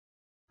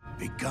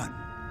begun.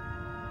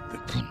 The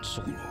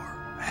console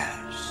war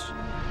has.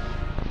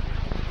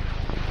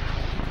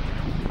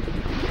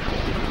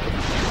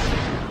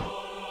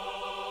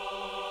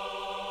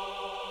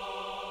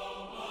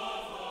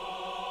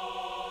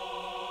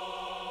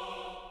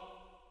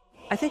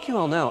 I think you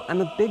all know I'm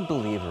a big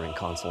believer in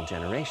console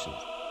generations.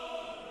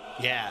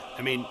 Yeah,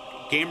 I mean,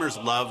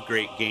 gamers love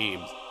great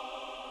games.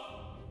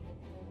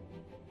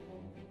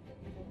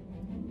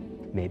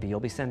 Maybe you'll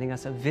be sending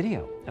us a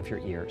video of your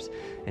ears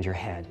and your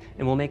head,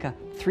 and we'll make a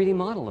 3D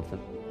model of them.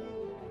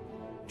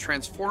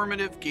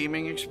 Transformative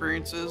gaming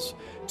experiences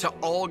to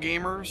all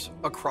gamers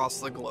across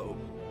the globe.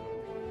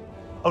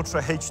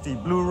 Ultra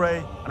HD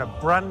Blu-ray and a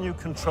brand new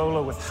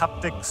controller with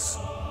haptics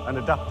and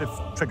adaptive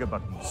trigger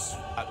buttons.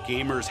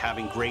 Gamers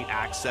having great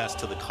access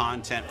to the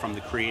content from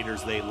the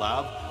creators they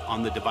love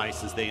on the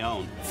devices they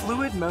own.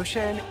 Fluid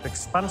motion.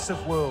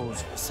 Expansive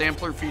worlds.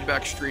 Sampler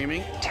feedback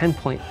streaming.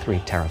 10.3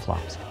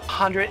 teraflops.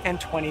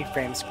 120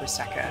 frames per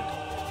second.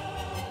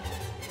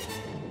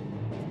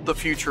 The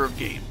future of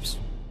games.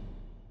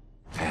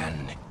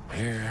 And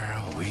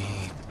here we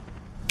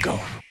go.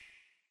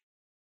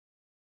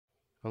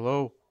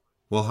 Hello.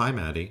 Well, hi,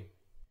 Maddie.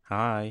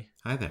 Hi.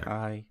 Hi there.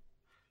 Hi.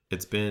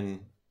 It's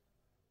been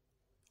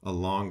a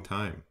long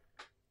time.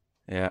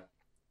 Yeah.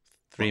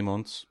 3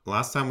 months.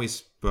 Last time we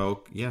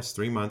spoke, yes,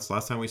 3 months.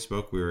 Last time we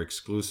spoke, we were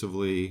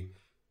exclusively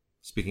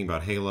speaking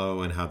about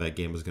Halo and how that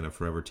game was going to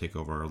forever take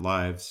over our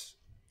lives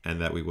and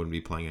that we wouldn't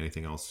be playing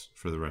anything else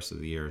for the rest of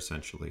the year,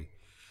 essentially.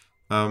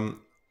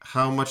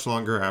 How much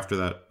longer after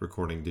that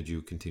recording did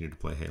you continue to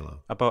play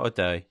Halo? About a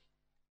day.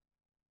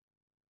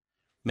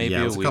 Maybe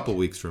yeah, it was a week. A couple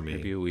weeks for me.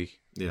 Maybe a week.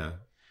 Yeah.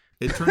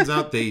 It turns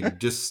out they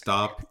just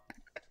stopped,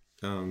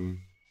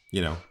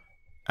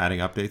 adding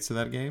updates to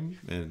that game,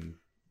 and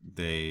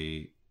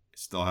they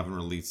still haven't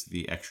released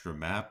the extra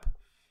map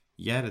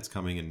yet. It's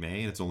coming in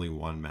May, and it's only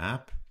one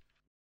map.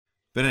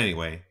 But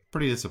anyway,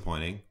 pretty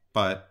disappointing.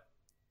 But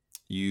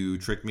you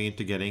tricked me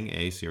into getting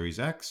a Series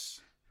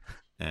X,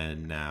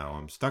 and now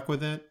I'm stuck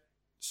with it.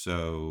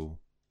 So,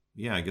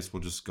 yeah, I guess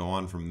we'll just go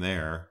on from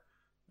there.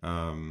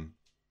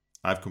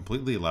 I've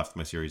completely left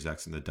my Series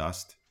X in the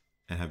dust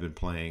and have been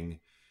playing,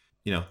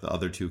 the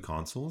other two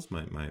consoles,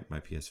 my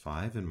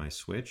PS5 and my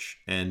Switch.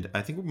 And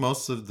I think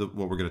most of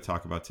what we're going to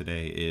talk about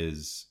today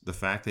is the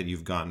fact that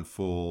you've gotten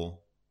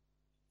full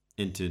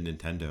into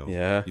Nintendo.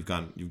 Yeah.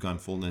 You've gone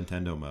full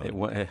Nintendo mode.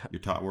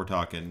 We're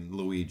talking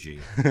Luigi.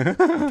 We're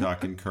We're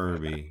talking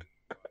Kirby.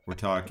 We're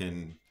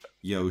talking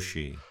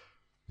Yoshi.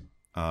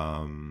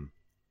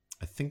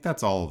 I think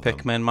that's all of them.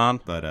 Pikmin, man.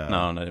 But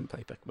no, I didn't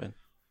play Pikmin.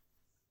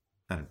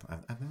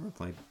 I've never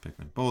played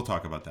Pikmin, but we'll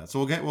talk about that.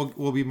 So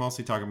we'll be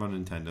mostly talking about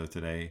Nintendo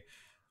today.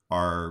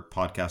 Our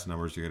podcast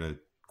numbers are going to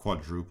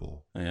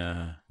quadruple.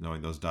 Yeah.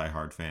 Knowing those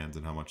diehard fans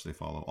and how much they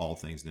follow all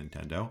things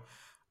Nintendo.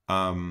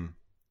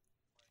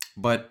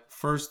 But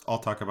first, I'll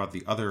talk about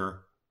the other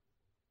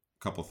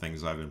couple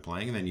things I've been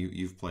playing, and then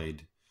you've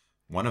played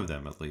one of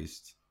them at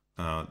least.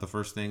 The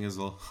first thing is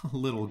a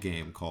little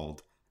game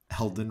called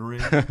Elden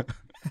Ring.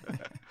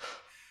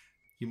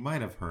 You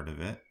might have heard of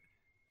it.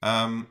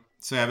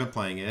 So I've been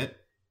playing it.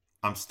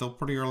 I'm still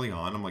pretty early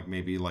on. I'm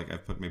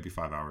I've put maybe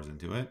 5 hours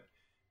into it.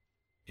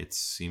 It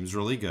seems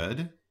really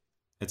good.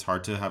 It's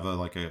hard to have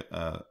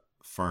a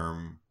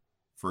firm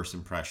first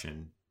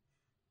impression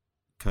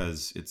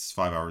because it's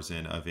 5 hours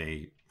in of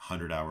a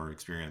 100-hour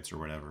experience or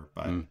whatever.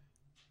 But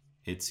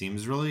it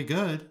seems really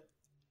good.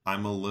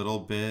 I'm a little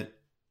bit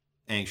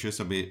anxious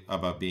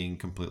about being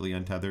completely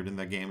untethered in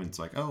that game. And it's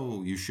like,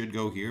 oh, you should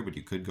go here, but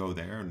you could go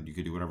there and you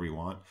could do whatever you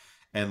want.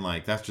 And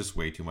that's just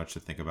way too much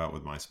to think about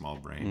with my small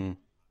brain.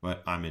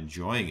 But I'm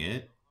enjoying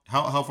it.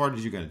 How far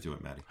did you get into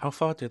it, Maddie? How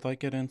far did I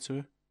get into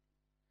it?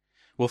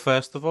 Well,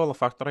 first of all, the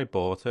fact that I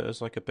bought it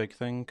is a big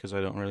thing because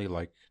I don't really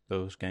like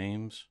those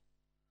games.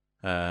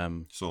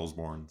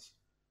 Soulsborne,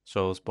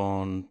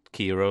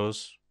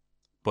 Kiros.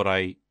 But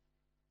I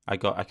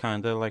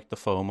kind of the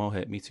FOMO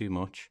hit me too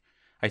much.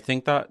 I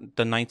think that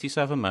the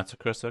 97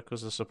 Metacritic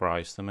was a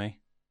surprise to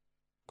me.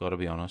 Gotta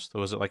be honest. Or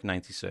was it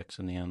 96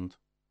 in the end?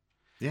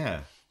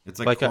 Yeah.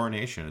 It's like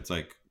Coronation. It's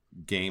like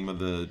game of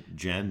the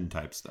gen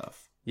type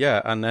stuff. Yeah,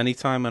 and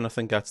anytime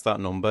anything gets that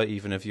number,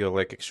 even if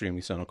you're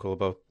extremely cynical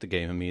about the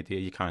gaming media,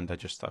 you kind of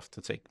just have to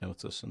take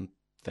notice and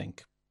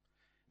think,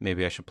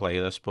 maybe I should play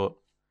this.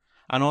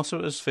 And also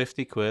it was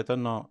 50 quid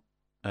and not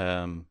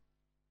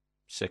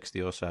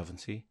 60 or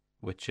 70,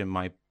 which in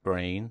my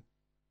brain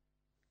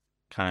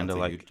kind of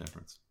huge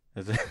difference.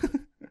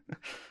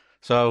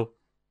 So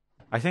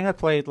I think I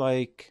played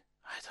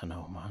I don't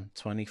know, man,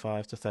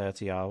 25 to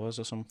 30 hours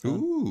or something.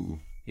 Ooh.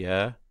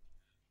 Yeah.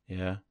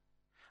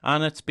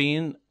 And it's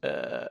been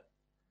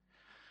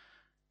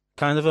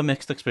kind of a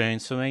mixed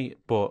experience for me,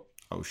 but...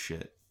 Oh,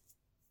 shit.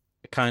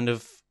 Kind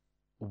of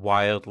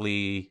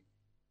wildly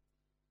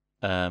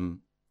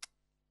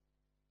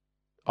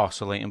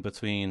oscillating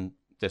between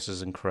this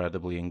is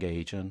incredibly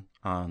engaging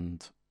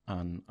and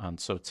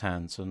so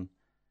tense and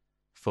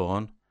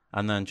fun,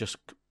 and then just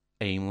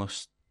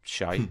aimless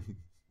shite.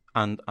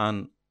 and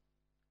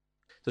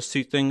there's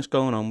two things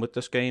going on with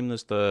this game.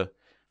 There's the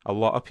a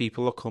lot of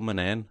people are coming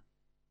in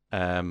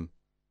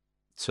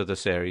to the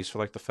series for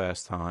like the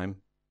first time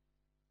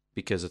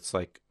because it's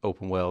like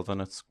open world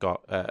and it's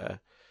got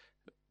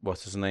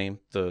what's his name,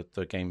 the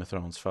Game of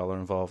Thrones fella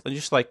involved, and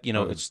just like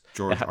it's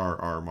George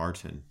R.R.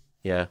 Martin.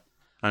 Yeah,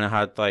 and it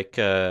had like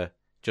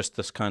just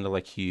this kind of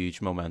like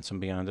huge momentum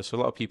behind it. So a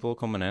lot of people are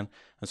coming in,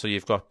 and so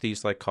you've got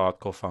these like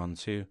hardcore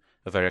fans who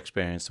are very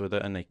experienced with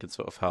it, and they can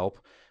sort of help.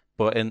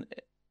 But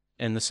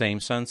in the same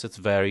sense, it's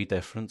very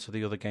different to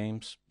the other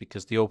games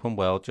because the open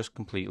world just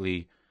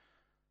completely,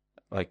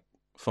 like,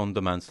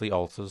 fundamentally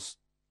alters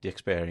the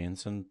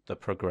experience and the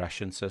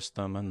progression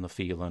system and the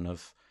feeling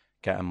of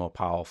getting more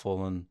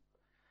powerful. And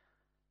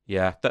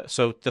yeah,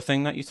 so the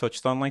thing that you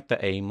touched on, like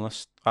the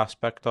aimless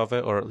aspect of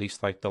it, or at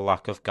least like the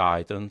lack of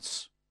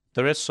guidance,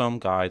 there is some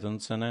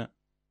guidance in it,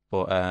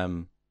 but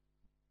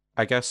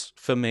I guess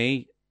for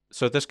me,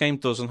 so this game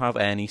doesn't have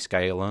any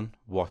scaling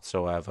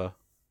whatsoever.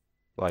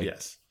 Like,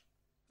 yes.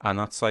 And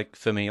that's like,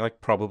 for me,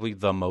 like probably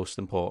the most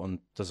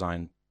important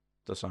design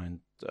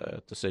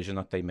decision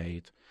that they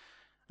made.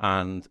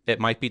 And it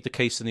might be the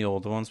case in the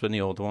older ones, but in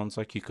the older ones,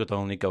 like you could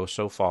only go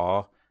so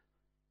far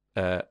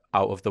out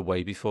of the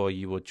way before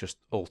you would just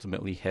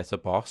ultimately hit a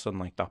boss, and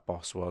like that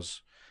boss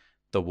was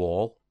the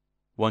wall.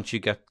 Once you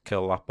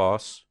kill that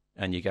boss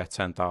and you get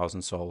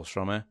 10,000 souls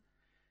from it,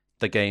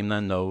 the game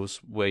then knows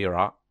where you're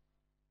at.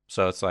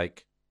 So it's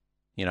like,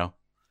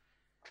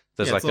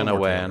 there's like an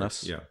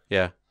awareness.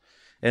 Yeah.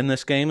 In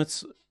this game,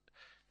 it's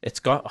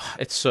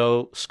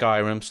so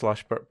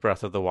Skyrim /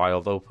 Breath of the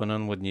Wild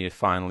opening when you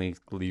finally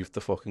leave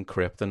the fucking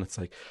crypt, and it's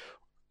like,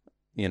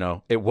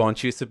 it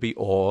wants you to be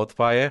awed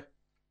by it,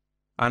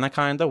 and I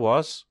kind of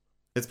was.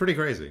 It's pretty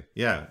crazy.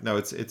 Yeah, no,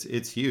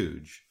 it's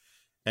huge,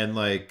 and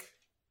like,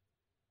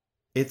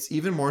 it's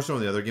even more so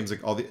in the other games.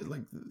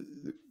 Like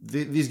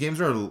these games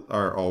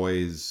are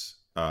always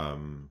a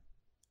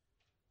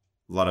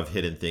lot of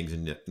hidden things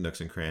and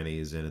nooks and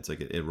crannies, and it's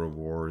like it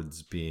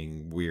rewards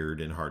being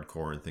weird and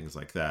hardcore and things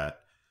like that.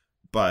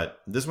 But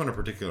this one in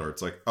particular,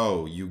 it's like,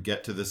 oh, you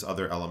get to this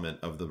other element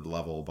of the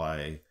level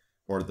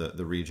or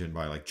the region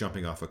by like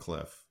jumping off a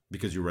cliff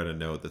because you read a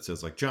note that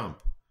says like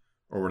jump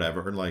or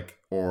whatever, and like,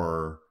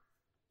 or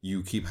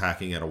you keep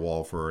hacking at a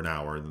wall for an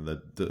hour and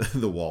then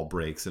the wall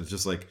breaks, and it's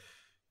just like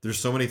there's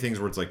so many things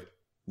where it's like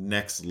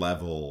next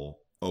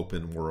level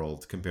open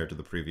world compared to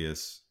the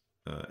previous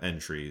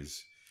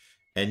entries.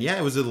 And yeah,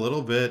 I was a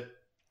little bit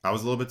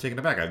taken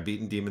aback. I've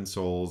beaten Demon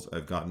Souls.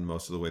 I've gotten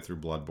most of the way through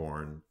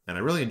Bloodborne, and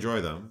I really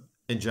enjoy them.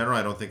 In general,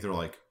 I don't think they're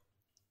like,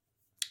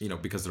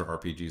 because they're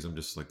RPGs, I'm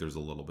just like, there's a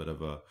little bit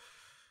of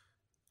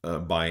a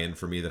buy-in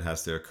for me that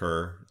has to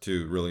occur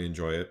to really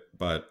enjoy it.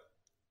 But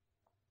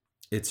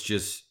it's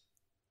just,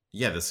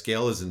 yeah, the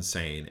scale is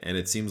insane, and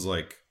it seems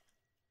like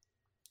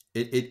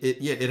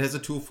it has a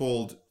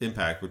twofold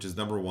impact, which is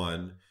number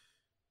one,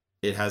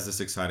 it has this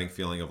exciting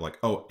feeling of like,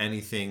 oh,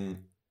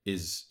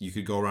 you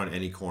could go around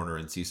any corner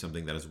and see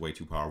something that is way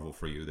too powerful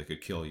for you that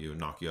could kill you and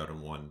knock you out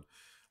in one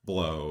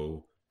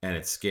blow, and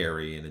it's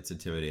scary and it's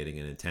intimidating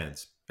and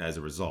intense as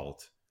a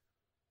result.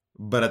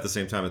 But at the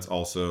same time, it's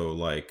also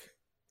like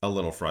a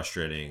little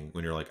frustrating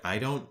when you're like, I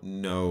don't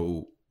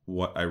know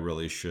what I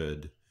really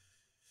should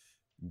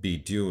be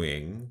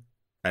doing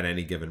at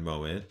any given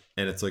moment,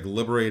 and it's like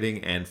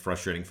liberating and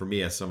frustrating for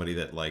me as somebody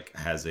that like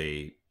has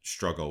a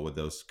struggle with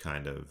those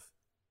kind of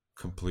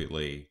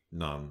completely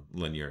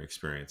non-linear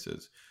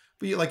experiences.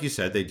 But like you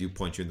said, they do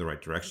point you in the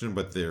right direction,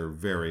 but they're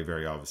very,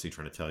 very obviously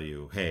trying to tell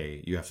you,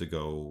 hey, you have to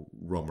go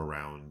roam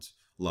around,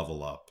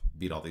 level up,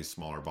 beat all these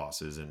smaller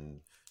bosses and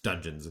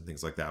dungeons and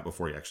things like that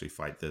before you actually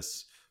fight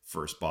this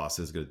first boss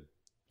is going to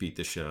beat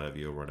the shit out of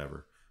you or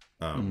whatever.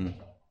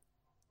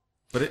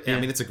 But I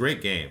mean, it's a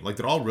great game. Like,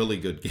 they're all really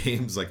good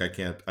games. Like, I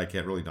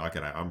can't really knock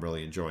it. I'm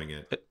really enjoying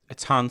it.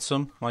 It's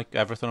handsome. Like,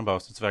 everything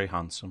about it's very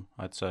handsome,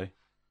 I'd say.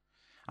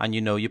 And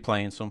you're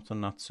playing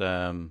something that's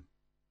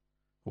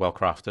well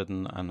crafted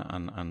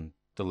and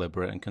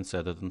deliberate and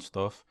considered and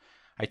stuff.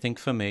 I think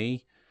for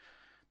me,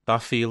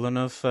 that feeling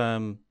of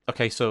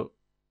okay, so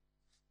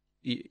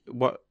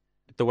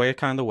the way it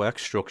kind of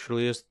works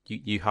structurally is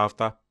you have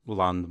that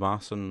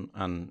landmass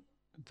and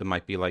there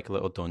might be like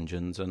little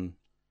dungeons and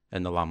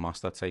in the landmass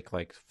that take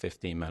like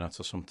 15 minutes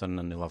or something,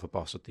 and you'll have a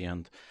boss at the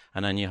end.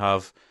 And then you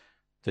have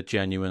the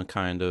genuine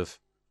kind of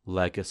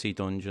legacy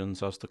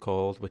dungeons, as they're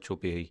called, which will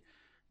be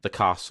the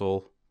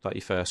castle that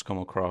you first come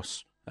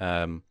across,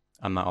 and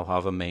that'll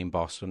have a main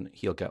boss, and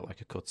he'll get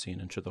like a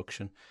cutscene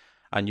introduction,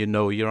 and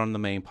you're on the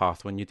main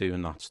path when you're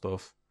doing that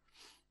stuff.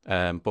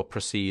 But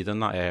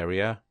preceding that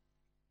area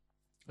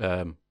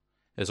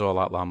is all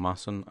that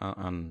landmass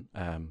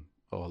and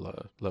all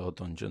the little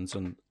dungeons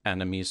and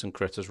enemies and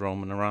critters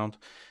roaming around.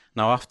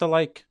 Now, after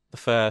like the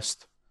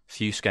first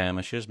few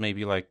skirmishes,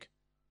 maybe like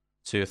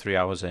 2 or 3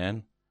 hours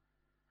in,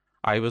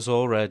 I was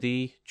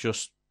already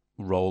just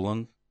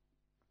rolling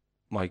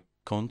like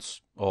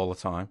cunts all the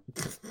time.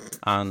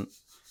 And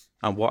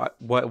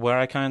where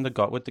I kind of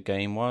got with the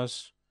game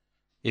was,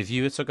 if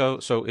you were to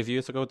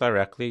go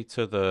directly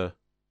to the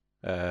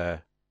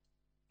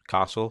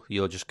castle,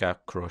 you'll just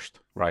get crushed,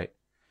 right?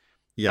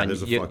 Yeah, And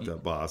there's a you- fucked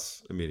up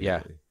boss Yeah.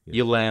 immediately.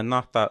 You learn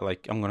that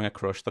like I'm gonna get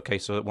crushed. Okay,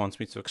 so it wants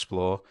me to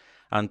explore,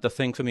 and the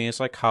thing for me is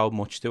like, how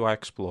much do I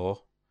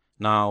explore?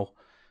 Now,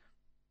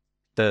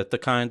 the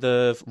kind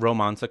of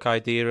romantic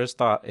idea is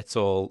that it's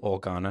all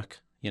organic.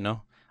 You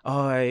know,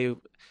 oh,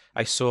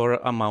 I saw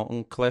a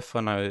mountain cliff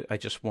and I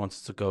just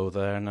wanted to go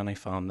there, and then I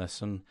found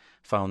this and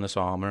found this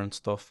armor and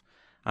stuff,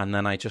 and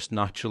then I just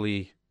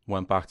naturally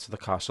went back to the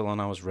castle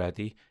and I was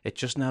ready. It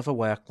just never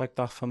worked like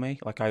that for me.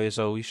 Like, I was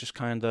always just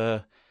kind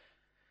of,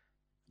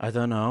 I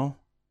don't know,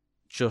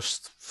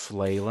 just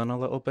flailing a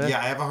little bit. Yeah,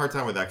 I have a hard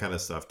time with that kind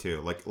of stuff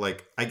too.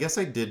 Like I guess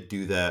I did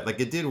do that. Like,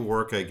 it did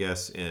work, I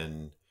guess,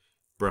 in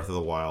Breath of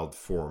the Wild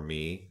for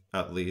me,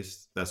 at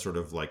least. That sort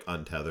of like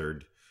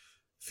untethered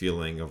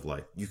feeling of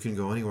like, you can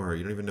go anywhere,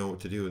 you don't even know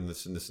what to do, and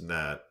this and this and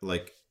that.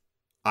 Like,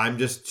 I'm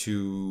just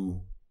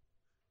too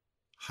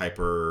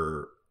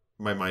hyper.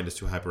 My mind is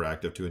too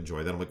hyperactive to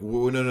enjoy that. I'm like,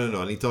 whoa,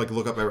 no. I need to like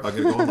look up. I'm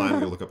gonna go online. I'm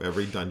gonna look up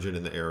every dungeon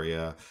in the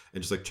area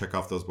and just like check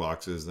off those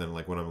boxes. And then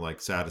like when I'm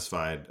like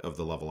satisfied of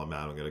the level I'm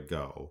at, I'm gonna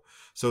go.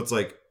 So it's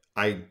like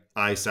I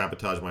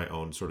sabotage my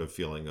own sort of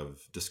feeling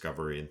of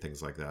discovery and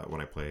things like that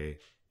when I play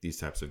these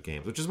types of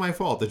games, which is my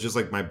fault. It's just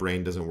like my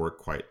brain doesn't work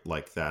quite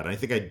like that. And I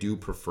think I do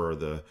prefer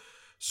the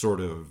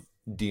sort of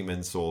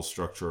Demon Soul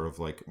structure of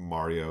like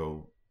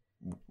Mario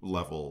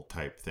level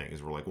type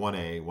things, where like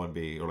 1A,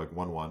 1B, or like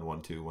 1-1,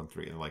 1-2,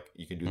 1-3, and like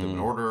you can do them in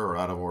order or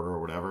out of order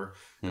or whatever.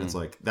 And it's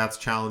like, that's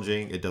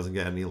challenging. It doesn't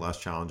get any less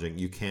challenging.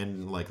 You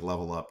can like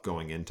level up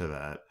going into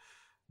that,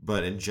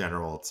 but in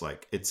general, it's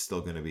like it's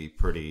still going to be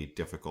pretty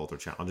difficult or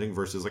challenging.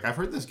 Versus like, I've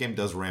heard this game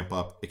does ramp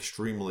up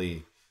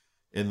extremely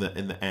in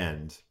the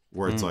end,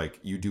 where it's like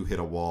you do hit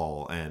a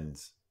wall and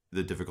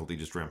the difficulty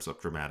just ramps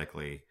up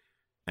dramatically,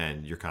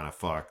 and you're kind of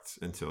fucked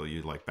until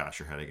you like bash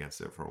your head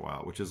against it for a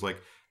while, which is like,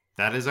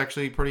 that is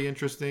actually pretty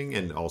interesting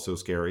and also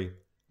scary.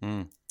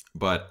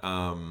 But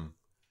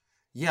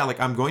yeah, like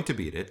I'm going to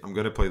beat it. I'm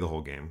going to play the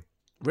whole game.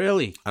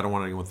 Really? I don't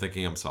want anyone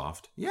thinking I'm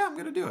soft. Yeah, I'm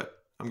going to do it.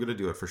 I'm going to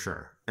do it for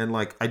sure. And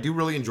like, I do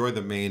really enjoy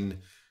the main,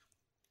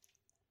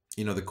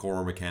 you know, the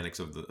core mechanics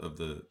of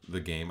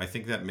the game. I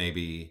think that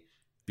maybe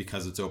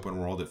because it's open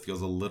world, it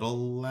feels a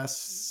little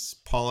less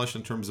polished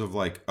in terms of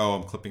like, oh,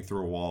 I'm clipping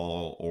through a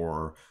wall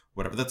or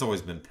whatever. That's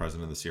always been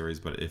present in the series,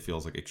 but it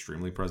feels like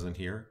extremely present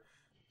here.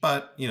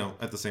 But, you know,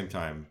 at the same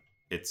time,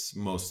 it's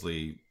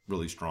mostly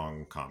really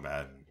strong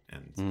combat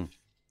and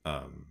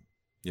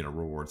you know,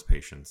 rewards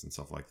patience and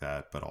stuff like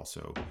that, but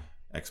also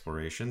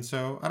exploration.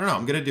 So, I don't know.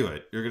 I'm going to do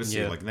it. You're going to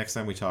see. Like, next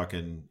time we talk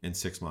in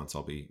 6 months,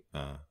 I'll be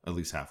at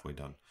least halfway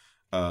done.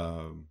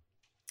 I'm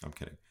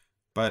kidding.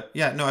 But,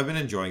 yeah, no, I've been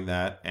enjoying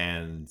that.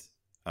 And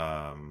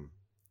I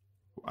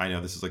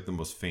know this is, like, the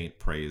most faint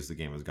praise the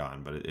game has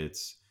gotten, but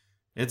it's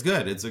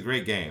good. It's a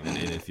great game.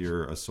 And if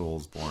you're a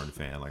Soulsborne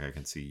fan, like, I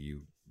can see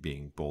you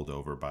being bowled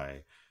over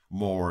by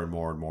more and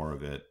more and more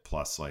of it.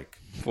 Plus, like,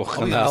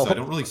 I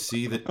don't really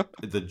see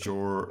the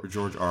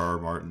George R.R.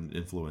 Martin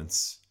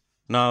influence.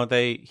 No,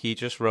 he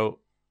just wrote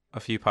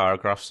a few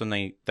paragraphs and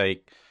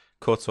they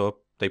cut up,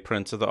 they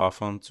printed it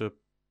off onto a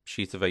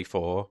sheet of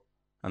A4,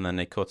 and then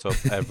they cut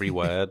up every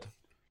word,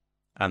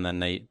 and then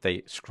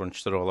they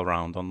scrunched it all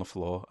around on the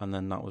floor, and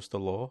then that was the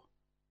law.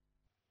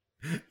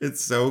 It's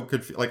so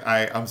confusing. Like,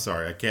 I'm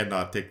sorry, I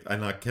cannot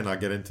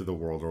get into the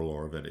world or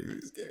lore of any of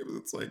these games.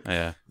 It's like,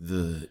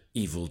 the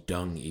evil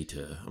dung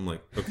eater. I'm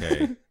like,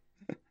 okay,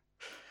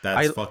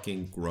 that's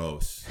fucking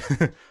gross.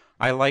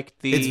 I like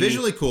it's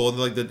visually cool, and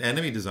like the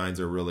enemy designs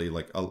are really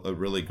like a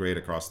really great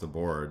across the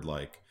board.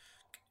 Like,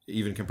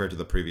 even compared to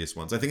the previous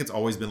ones, I think it's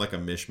always been like a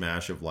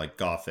mishmash of like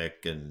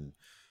gothic and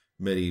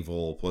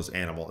medieval plus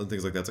animal and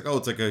things like that. It's like, oh,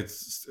 it's like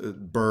a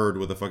bird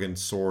with a fucking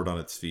sword on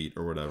its feet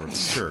or whatever.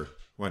 Sure.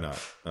 Why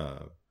not?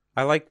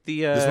 I like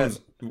the... This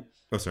one's...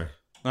 Oh, sorry.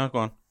 No, go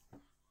on.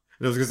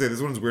 I was going to say, this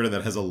one's weird in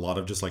that it has a lot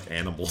of just, like,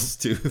 animals,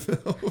 too,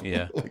 though.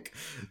 Yeah. Like,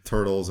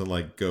 turtles and,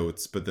 like,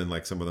 goats, but then,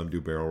 like, some of them do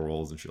barrel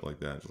rolls and shit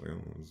like that. Just like,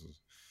 oh, this is...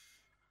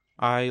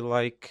 I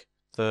like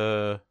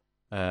the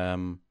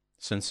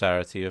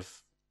sincerity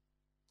of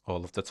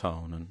all of the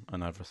tone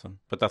and everything.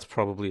 But that's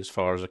probably as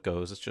far as it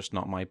goes. It's just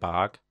not my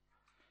bag.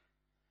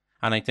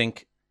 And I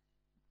think...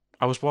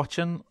 I was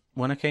watching...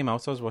 When it came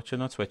out, I was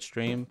watching a Twitch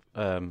stream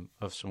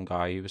of some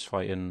guy who was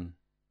fighting,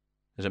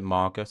 is it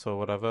Margit or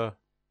whatever?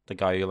 The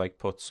guy who like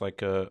puts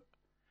like a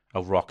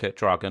rocket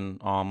dragon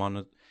arm on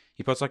it.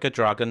 He puts like a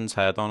dragon's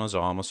head on his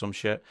arm or some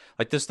shit.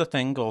 Like, this is the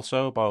thing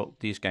also about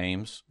these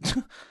games,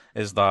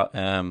 is that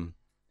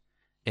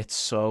it's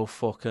so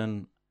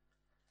fucking,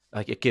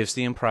 like, it gives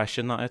the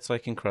impression that it's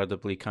like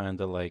incredibly kind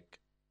of like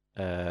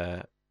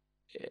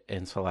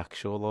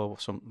intellectual or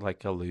some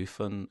like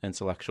aloof and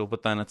intellectual,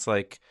 but then it's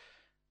like,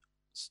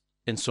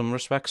 in some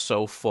respects,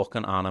 so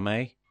fucking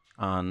anime,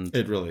 and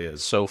it really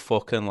is so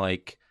fucking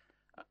like,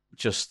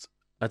 just,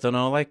 I don't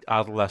know, like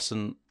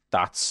adolescent.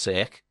 That's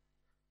sick,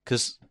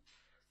 because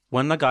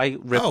when the guy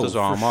ripped his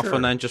arm off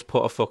and then just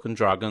put a fucking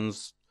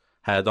dragon's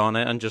head on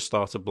it and just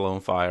started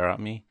blowing fire at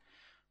me.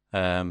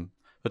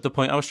 But the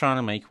point I was trying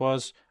to make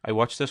was, I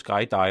watched this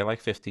guy die like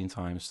 15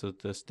 times to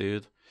this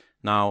dude.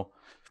 Now,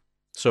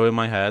 So in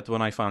my head,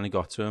 when I finally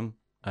got to him,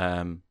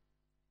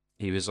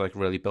 he was like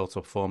really built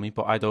up for me,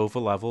 but I'd over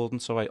leveled,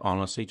 and so I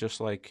honestly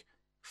just like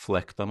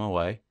flicked them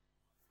away.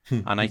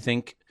 And I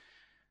think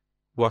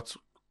what's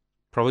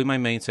probably my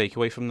main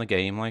takeaway from the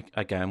game, like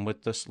again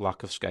with this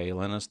lack of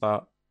scaling, is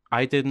that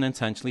I didn't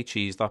intentionally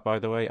cheese that, by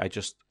the way. I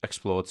just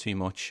explored too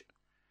much,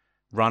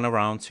 ran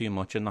around too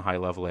much in the high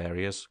level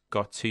areas,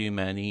 got too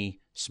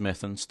many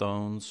smith and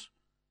stones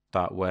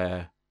that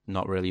were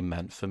not really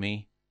meant for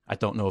me. I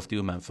don't know if they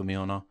were meant for me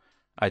or not.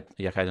 I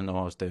didn't know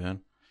what I was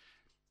doing.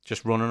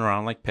 Just running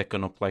around like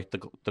picking up like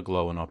the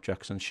glowing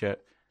objects and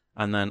shit.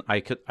 And then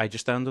I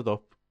just ended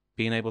up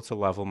being able to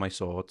level my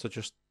sword to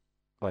just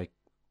like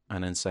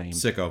an insane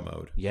Sicko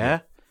mode.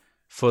 Yeah.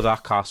 For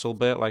that castle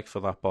bit, like for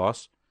that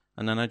boss.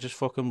 And then I just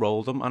fucking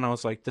rolled them, and I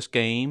was like, this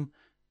game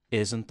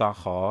isn't that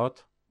hard.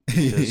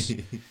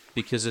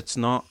 Because it's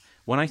not.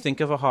 When I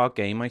think of a hard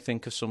game, I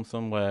think of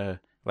something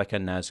where, like a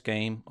NES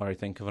game, or I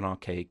think of an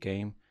arcade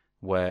game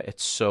where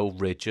it's so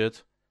rigid.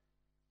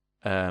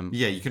 Yeah,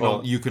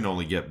 you can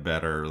only get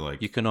better.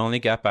 Like you can only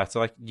get better.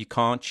 Like you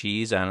can't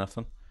cheese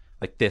anything.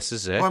 Like this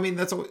is it. Well, I mean,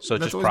 that's always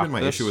practice. been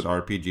my issue with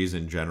RPGs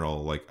in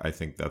general. Like I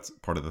think that's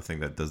part of the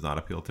thing that does not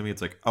appeal to me.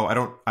 It's like,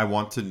 I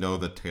want to know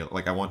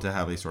I want to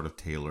have a sort of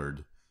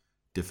tailored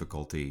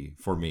difficulty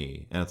for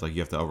me, and it's like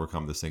you have to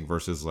overcome this thing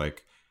versus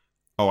like,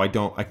 I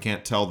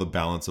can't tell the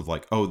balance of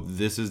like,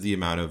 this is the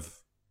amount of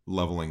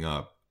leveling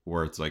up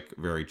where it's like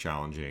very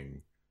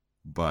challenging,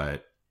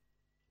 but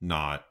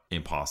not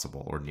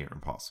impossible or near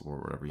impossible or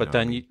whatever. But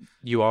then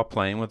you are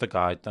playing with a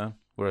guide then,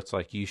 where it's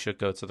like you should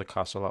go to the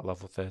castle at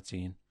level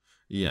 13.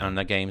 Yeah. And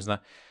the game's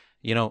not,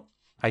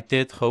 I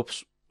did hope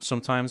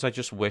sometimes. I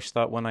just wish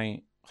that when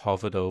I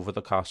hovered over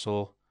the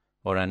castle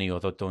or any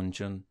other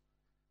dungeon,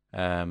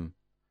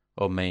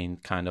 or main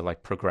kind of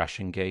like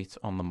progression gate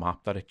on the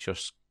map, that it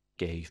just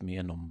gave me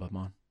a number,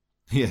 man.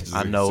 Yeah,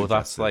 I know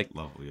that's like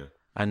level, yeah.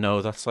 I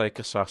know that's like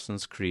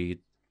Assassin's Creed,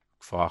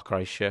 Far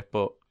Cry shit,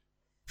 but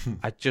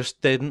I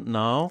just didn't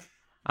know,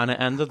 and it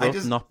ended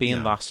up not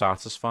being that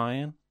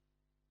satisfying.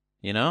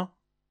 Yeah,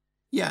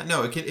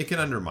 no, it can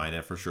undermine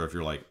it for sure if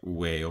you're like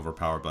way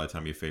overpowered by the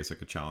time you face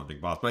like a challenging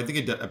boss. But I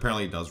think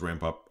apparently it does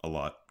ramp up a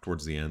lot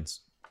towards the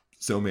ends.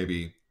 So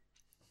maybe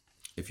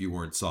if you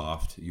weren't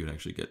soft, you'd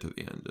actually get to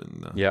the end.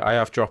 And yeah, I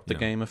have dropped the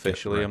game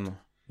officially.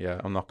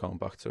 I'm not going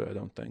back to it. I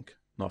don't think,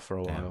 not for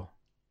a while.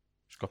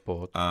 Just got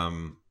bored.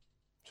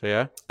 So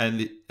yeah.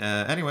 And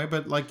anyway,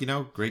 but like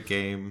great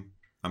game.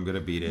 I'm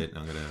gonna beat it.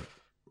 I'm gonna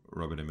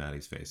rub it in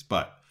Maddie's face.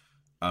 But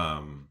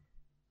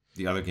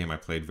the other game I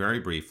played very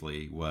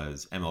briefly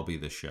was MLB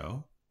The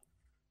Show.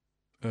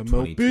 MLB.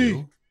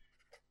 22.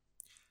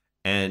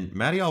 And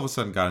Maddie all of a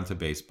sudden got into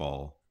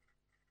baseball.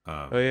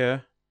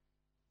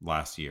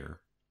 Last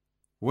year.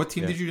 What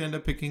team did you end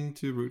up picking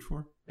to root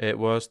for? It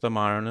was the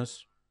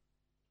Mariners.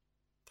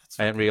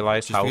 I didn't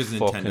realize how because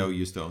Nintendo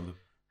used to own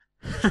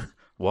them.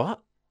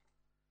 What?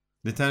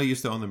 Nintendo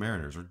used to own the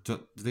Mariners, or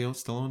do they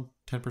still own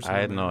 10%?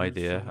 I had no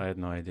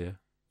idea.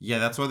 Yeah,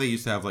 that's why they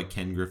used to have like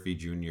Ken Griffey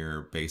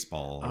Jr.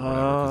 baseball,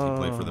 because he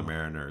played for the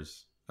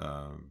Mariners.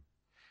 I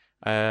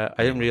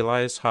didn't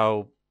realize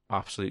how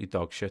absolutely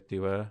dog shit they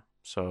were.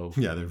 So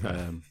yeah, they're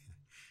bad.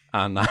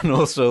 And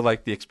also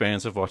like the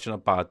experience of watching a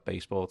bad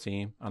baseball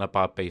team and a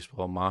bad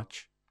baseball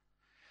match,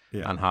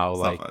 and how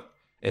like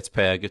it's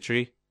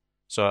purgatory.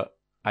 So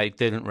I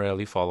didn't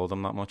really follow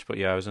them that much, but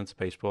yeah, I was into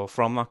baseball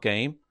from that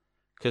game,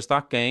 because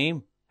that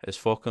game is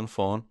fucking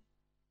fun.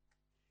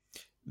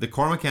 The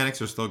core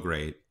mechanics are still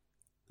great.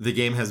 The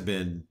game has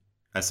been,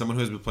 as someone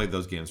who has played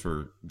those games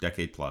for a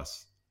decade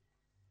plus,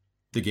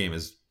 the game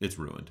it's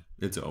ruined.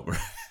 It's over.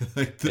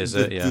 Is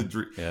it? Yeah.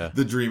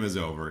 The dream is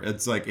over.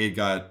 It's like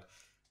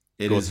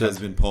has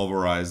been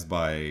pulverized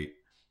by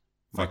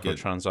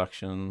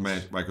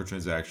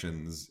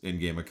microtransactions,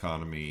 in-game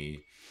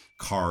economy,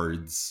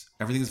 cards.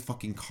 Everything's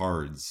fucking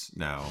cards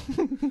now.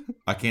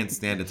 I can't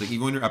stand it. It's like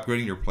even when you're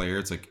upgrading your player,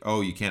 it's like,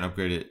 you can't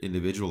upgrade it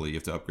individually. You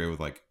have to upgrade with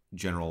like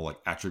general like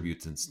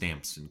attributes and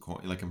stamps and coin.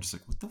 Like I'm just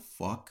like, what the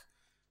fuck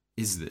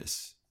is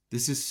this?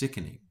 This is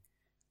sickening.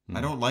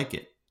 I don't like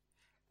it.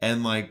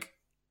 And like,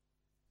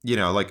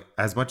 like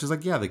as much as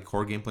like, the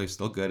core gameplay is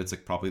still good. It's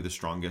like probably the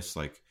strongest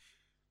like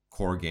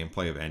core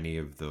gameplay of any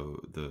of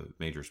the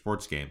major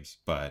sports games,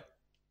 but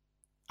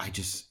I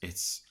just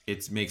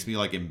it makes me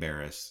like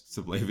embarrassed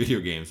to play video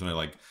games when I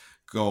like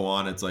go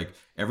on. It's like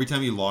every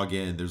time you log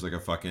in, there's like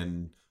a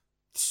fucking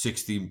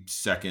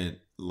 60-second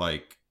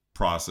like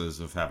process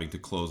of having to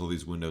close all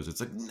these windows. It's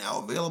like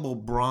now available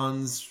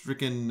bronze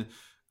freaking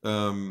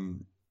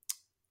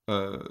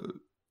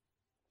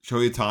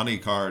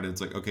Shoyotani card, and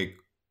it's like, okay,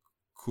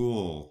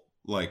 cool,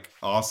 like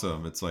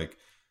awesome. It's like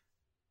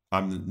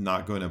I'm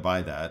not going to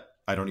buy that.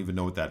 I don't even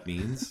know what that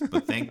means,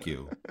 but thank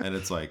you. And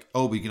it's like,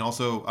 we can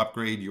also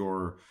upgrade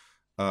your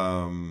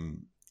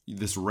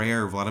this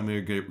rare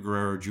Vladimir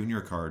Guerrero Jr.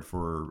 card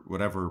for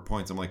whatever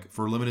points. I'm like,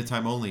 for limited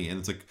time only, and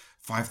it's like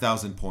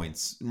 5,000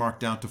 points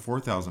marked down to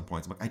 4,000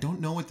 points. I'm like, I don't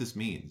know what this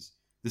means.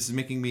 This is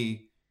making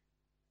me.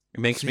 It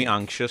makes me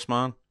anxious,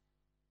 man.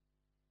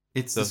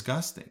 It's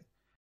disgusting.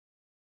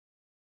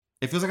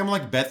 It feels like I'm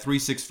like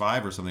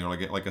Bet365 or something, or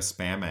like a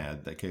spam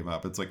ad that came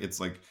up. It's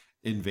like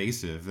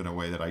invasive in a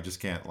way that I just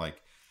can't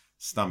like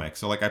stomach.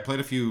 So like I played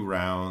a few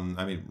rounds.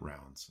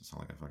 It's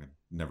not like I fucking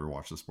never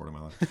watched the sport in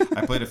my life.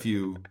 I played a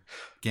few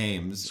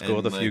games.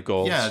 Scored a few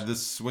goals. Yeah, the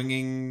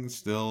swinging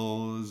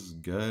still is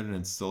good and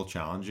it's still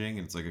challenging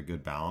and it's like a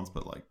good balance.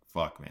 But like,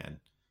 fuck, man.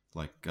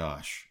 Like,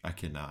 gosh, I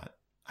can't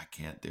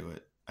do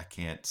it. I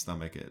can't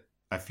stomach it.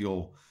 I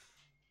feel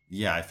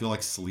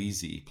like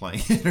sleazy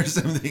playing it or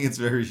something. It's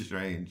very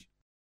strange.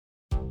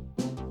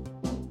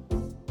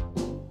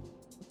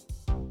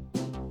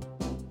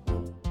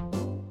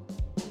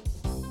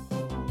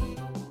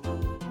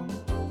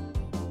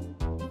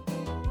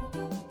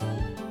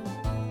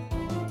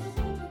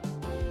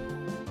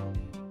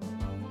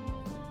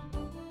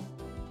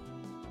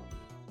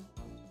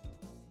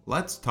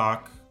 Let's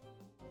talk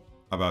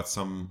about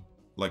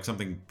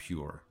something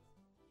pure.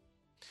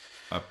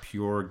 A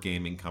pure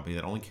gaming company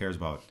that only cares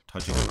about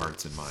touching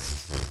hearts and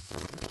minds.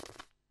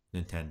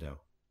 Nintendo.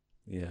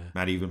 Yeah.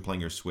 Matt, you've been playing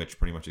your Switch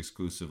pretty much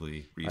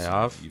exclusively recently.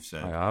 I have. You've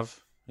said. I have.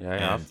 Yeah, I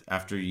and have.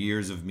 after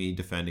years of me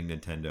defending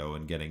Nintendo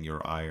and getting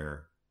your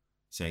ire,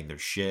 saying they're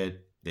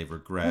shit, they've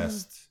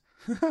regressed,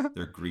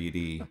 they're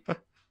greedy,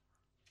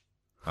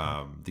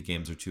 the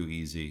games are too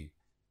easy.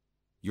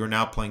 You're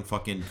now playing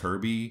fucking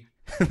Kirby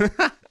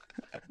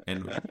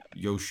and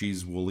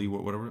Yoshi's Woolly,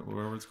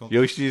 whatever it's called.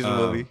 Yoshi's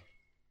Woolly.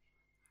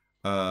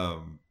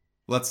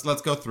 Let's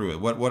go through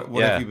it. What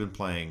have you been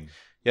playing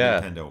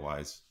Nintendo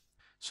wise?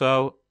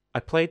 So I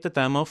played the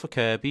demo for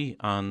Kirby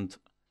and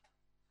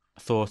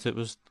I thought it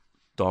was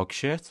dog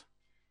shit.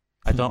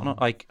 I don't know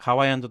like how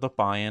I ended up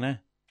buying it.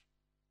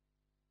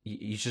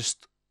 You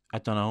just I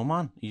don't know,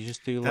 man. You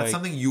just do That's like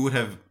something you would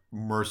have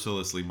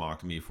mercilessly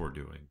mocked me for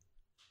doing.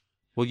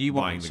 Well, you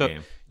buying want the so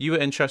game. you were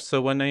interested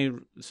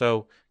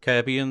so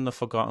Kirby in the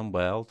Forgotten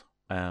World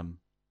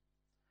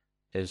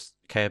is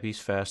Kirby's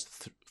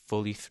first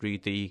fully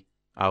 3D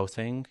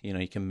outing. You know,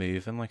 you can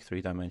move in like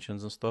 3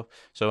 dimensions and stuff.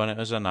 So when it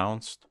was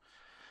announced,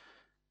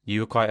 you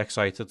were quite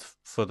excited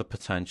for the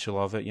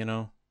potential of it, you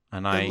know.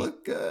 And It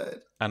looked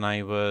good. And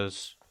I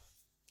was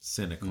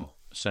cynical.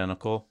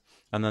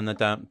 And then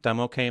the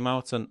demo came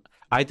out, and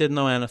I didn't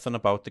know anything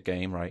about the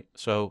game, right?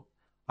 So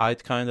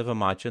I'd kind of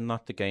imagined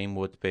that the game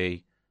would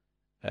be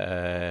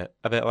a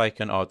bit like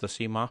an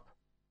Odyssey map,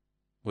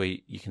 where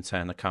you can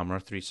turn the camera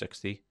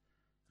 360,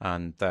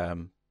 and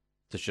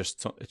it's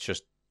just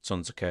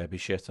tons of Kirby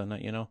shit in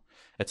it, you know.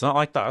 It's not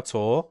like that at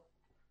all.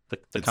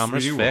 The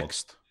camera's 3D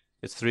fixed. world.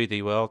 It's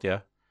 3D world,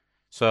 yeah.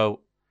 So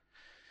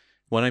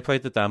when I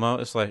played the demo,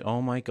 it's like,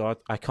 oh my god,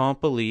 I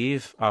can't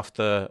believe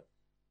after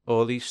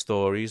all these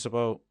stories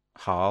about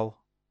HAL,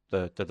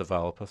 the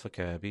developer for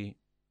Kirby,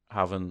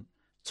 having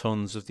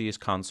tons of these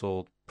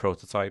cancelled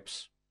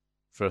prototypes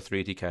for a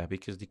 3D Kirby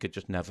because they could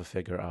just never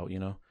figure it out, you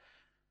know.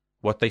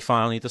 What they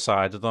finally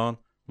decided on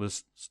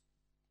was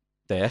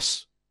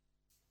this,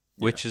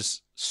 which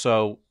is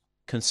so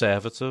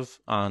conservative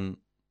and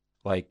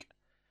like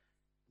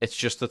it's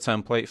just a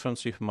template from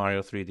Super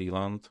Mario 3D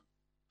Land,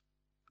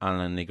 and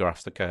then they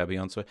graphed the Kirby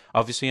onto it.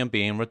 Obviously, I'm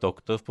being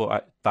reductive,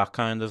 but that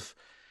kind of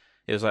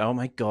it was like, oh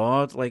my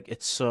god, like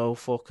it's so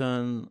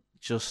fucking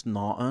just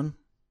nothing.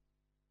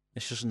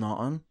 It's just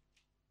nothing,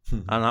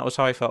 and that was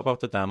how I felt about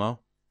the demo.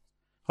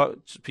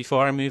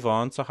 Before I move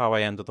on to how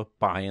I ended up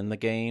buying the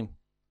game,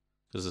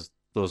 because it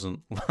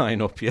doesn't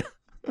line up yet.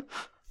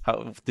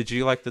 How did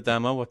you like the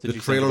demo? What did you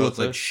think? The trailer about looked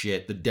like it?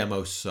 shit. The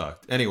demo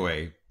sucked.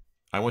 Anyway,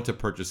 I went to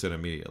purchase it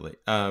immediately.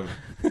 I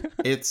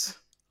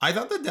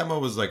thought the demo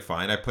was like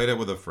fine. I played it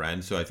with a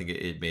friend, so I think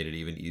it made it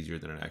even easier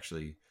than it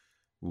actually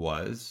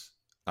was.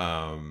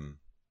 Yeah,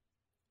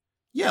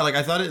 like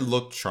I thought it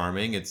looked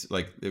charming. It's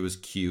like it was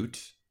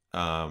cute.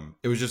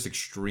 It was just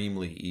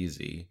extremely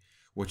easy,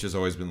 which has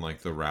always been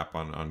like the rap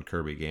on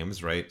Kirby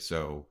games, right?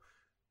 So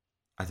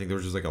I think there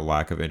was just like a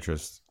lack of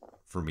interest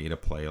for me to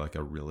play like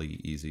a really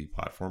easy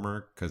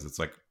platformer, because it's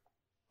like,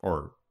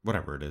 or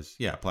whatever it is,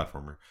 yeah,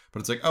 platformer.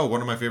 But it's like, oh,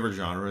 one of my favorite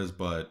genres,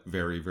 but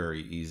very,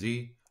 very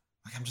easy.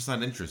 Like I'm just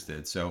not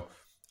interested. So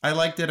I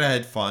liked it. I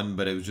had fun,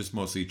 but it was just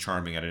mostly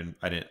charming.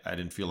 I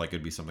didn't feel like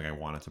it'd be something I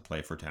wanted to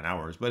play for 10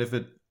 hours. But if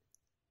it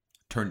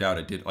turned out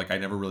it did, like I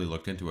never really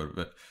looked into it,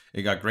 but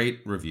it got great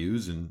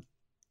reviews, and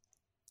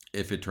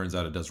if it turns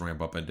out it does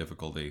ramp up in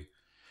difficulty,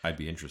 I'd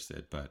be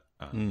interested. But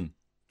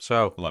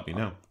so let me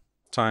know.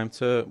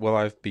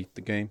 I've beat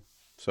the game,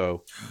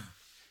 so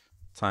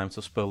time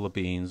to spill the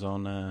beans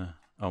on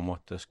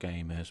what this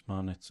game is,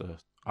 man. It's a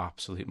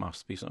absolute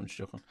masterpiece. I'm just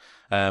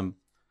joking.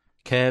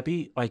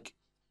 Kirby, like,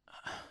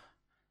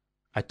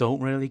 I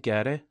don't really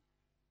get it,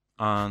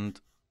 and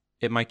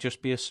it might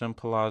just be as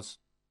simple as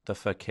they're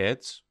for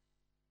kids,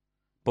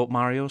 but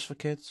Mario's for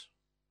kids,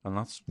 and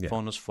that's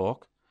fun as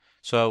fuck.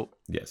 So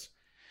yes.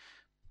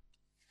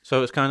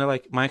 So it's kind of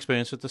like my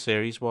experience with the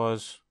series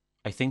was,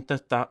 I think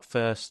that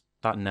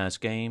NES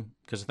game,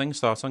 because the thing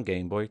starts on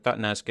Game Boy, that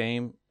NES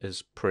game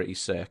is pretty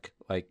sick.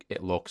 Like,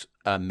 it looks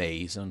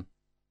amazing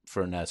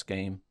for a NES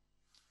game.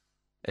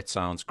 It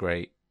sounds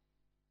great.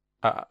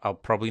 I'll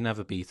probably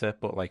never beat it,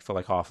 but like for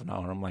like half an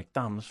hour, I'm like,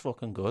 damn, this is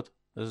fucking good.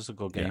 This is a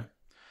good game.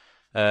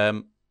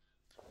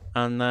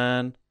 And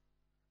then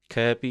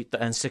Kirby, the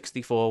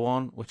N64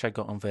 one, which I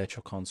got on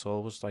Virtual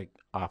Console, was like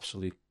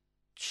absolute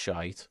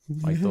shite.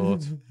 I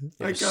thought.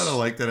 I kind of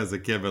liked that as a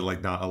kid, but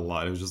like not a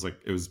lot. It was just like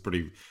it was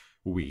pretty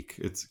weak.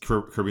 It's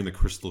Kirby and the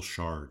Crystal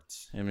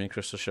Shards. I mean,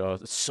 Crystal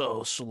Shards. It's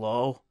so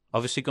slow.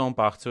 Obviously, going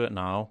back to it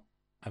now,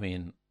 I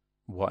mean,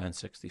 what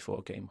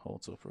N64 game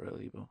holds up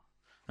really? But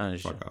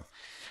Fuck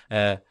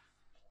off.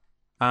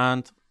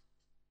 And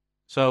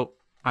so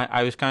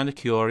I was kind of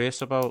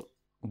curious about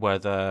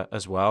whether,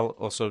 as well,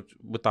 also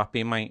with that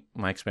being my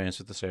experience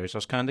with the series, I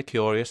was kind of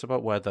curious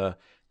about whether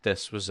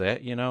this was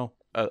it, you know?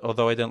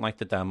 Although I didn't like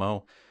the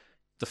demo,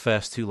 the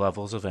first 2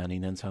 levels of any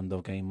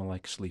Nintendo game are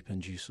like sleep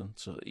inducing.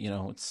 So, you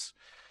know, it's...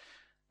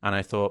 And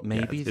I thought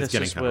maybe it's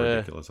getting is kind of where...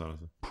 ridiculous,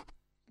 honestly.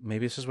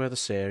 Maybe this is where the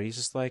series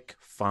is like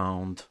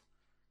found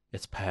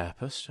its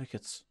purpose. Like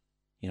it's,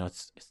 you know,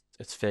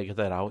 it's figured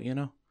that out, you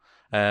know?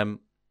 And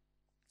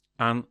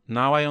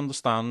now I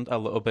understand a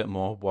little bit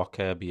more what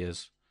Kirby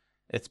is.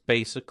 It's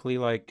basically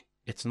like,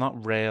 it's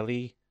not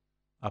really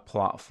a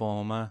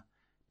platformer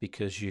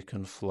because you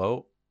can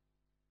float.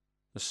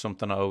 There's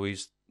something that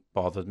always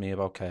bothered me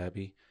about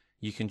Kirby.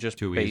 You can just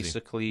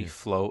basically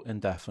float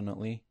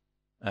indefinitely.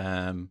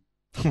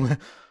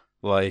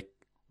 Like,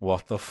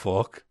 what the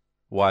fuck?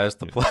 Why is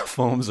the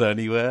platforms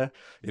anywhere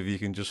if you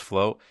can just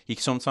float? He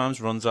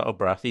sometimes runs out of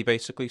breath. He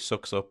basically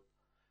sucks up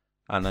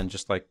and then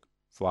just like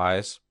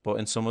flies. But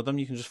in some of them,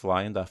 you can just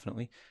fly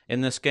indefinitely.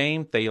 In this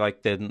game, they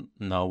like didn't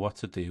know what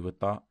to do with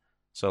that.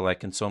 So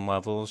like in some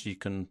levels, you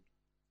can't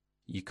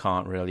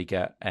really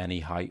get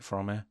any height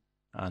from it,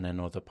 and in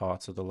other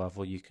parts of the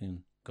level, you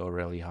can go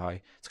really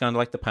high. It's kind of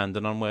like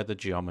dependent on where the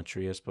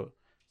geometry is, but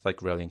it's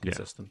like really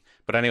inconsistent. Yeah.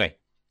 But anyway,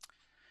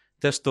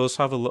 this does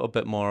have a little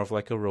bit more of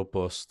like a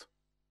robust,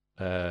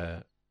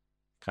 kind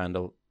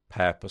of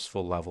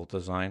purposeful level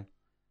design,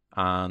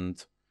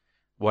 and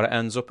what it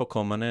ends up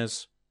becoming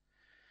is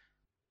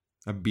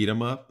a beat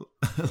 'em up.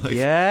 Like...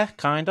 Yeah,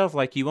 kind of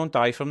like you won't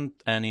die from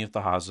any of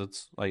the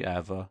hazards like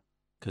ever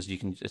because you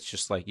can. It's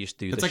just like you just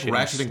do. It's like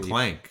Ratchet and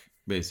Clank,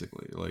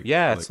 basically. Like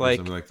it's like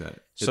something like that.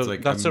 So it's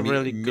like that's a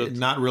really good,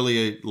 not really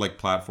a like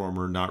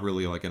platformer, not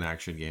really like an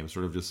action game.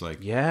 Sort of just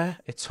like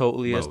it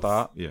totally both. Is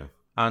that. Yeah,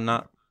 and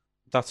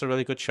that's a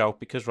really good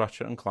shout because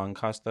Ratchet and Clank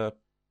has that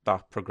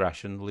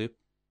progression loop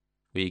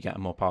where you get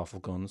more powerful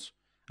guns,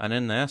 and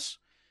in this,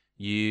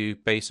 you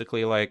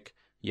basically like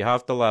you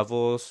have the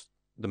levels.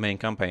 The main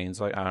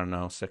campaign's like, I don't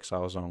know, 6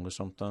 hours long or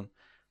something.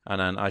 And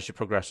then as you're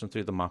progressing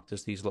through the map,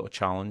 there's these little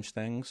challenge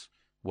things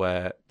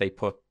where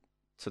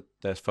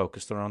they're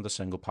focused around a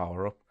single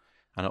power-up.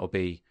 And it'll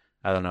be,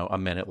 I don't know, a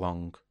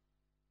minute-long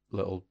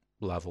little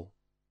level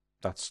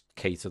that's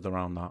catered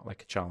around that,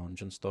 like a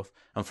challenge and stuff.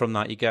 And from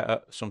that, you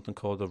get something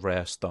called a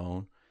rare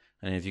stone.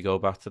 And if you go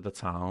back to the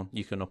town,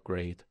 you can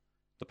upgrade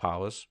the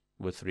powers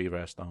with 3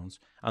 rare stones.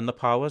 And the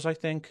powers, I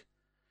think...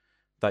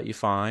 that you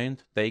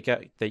find you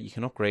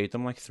can upgrade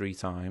them like 3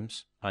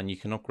 times, and you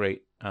can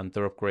upgrade, and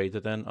they're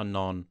upgraded in a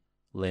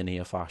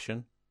non-linear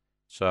fashion.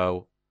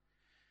 So,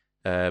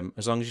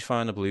 as long as you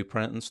find a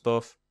blueprint and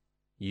stuff,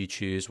 you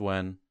choose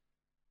when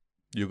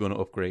you're going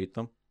to upgrade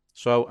them.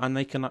 So, and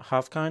they can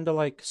have kind of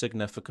like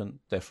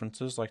significant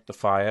differences, like the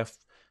fire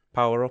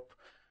power up.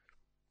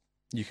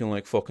 You can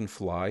like fucking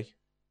fly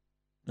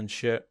and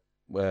shit,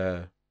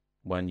 where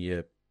when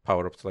you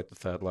power up to like the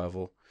 3rd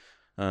level.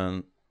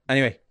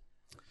 Anyway.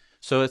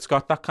 So it's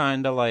got that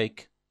kind of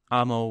like,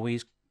 I'm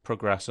always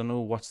progressing.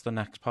 Oh, what's the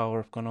next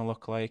power-up going to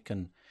look like?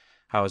 And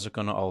how is it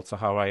going to alter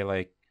how I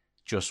like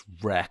just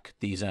wreck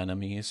these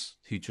enemies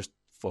who just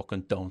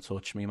fucking don't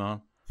touch me,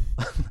 man?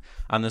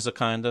 And there's a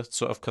kind of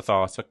sort of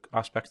cathartic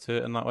aspect to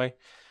it in that way.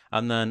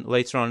 And then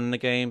later on in the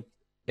game,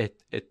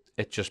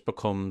 it just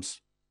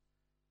becomes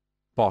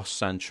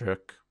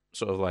boss-centric,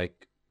 sort of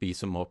like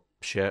beat-em-up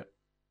shit.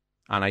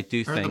 And I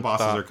do think the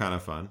bosses are kind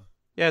of fun.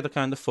 Yeah, they're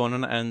kind of fun,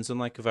 and it ends in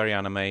like a very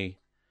anime...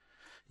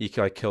 You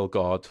can like kill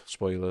God,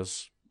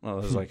 spoilers.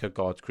 Well, there's like a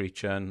God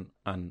creature,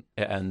 and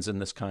it ends in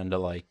this kind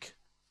of like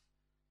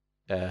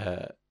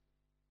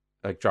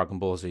Dragon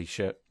Ball Z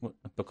shit.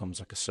 It becomes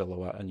like a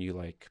silhouette, and you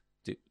like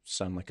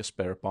send like a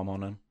spirit bomb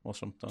on him or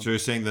something. So you're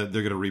saying that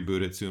they're gonna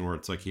reboot it soon, where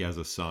it's like he has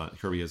a son,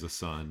 Kirby has a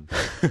son,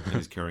 and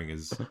he's carrying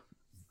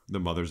the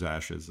mother's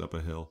ashes up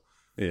a hill.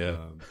 Yeah.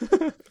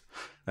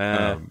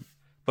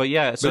 But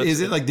yeah. So but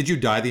is it like? Did you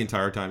die the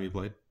entire time you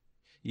played?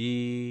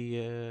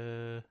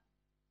 Yeah.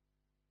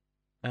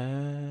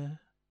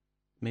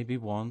 Maybe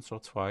once or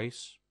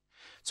twice.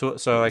 So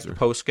like the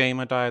post game,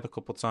 I died a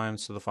couple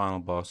times to the final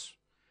boss.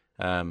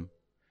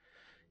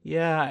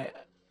 Yeah,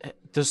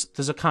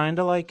 there's a kind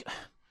of like,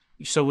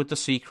 so with the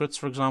secrets,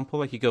 for example,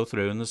 like you go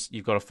through and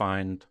you've got to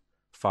find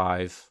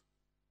 4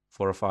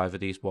 or 5 of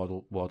these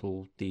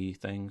waddle dee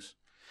things,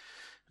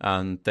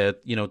 and they're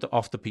the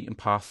off the beaten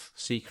path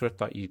secret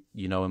that you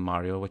know in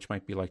Mario, which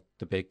might be like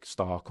the big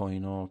star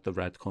coin or the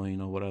red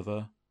coin or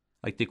whatever,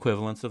 like the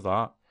equivalent of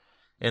that.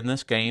 in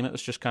this game, it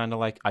was just kind of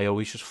like I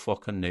always just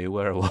fucking knew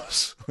where it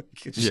was.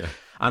 Yeah.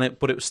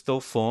 But it was still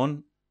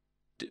fun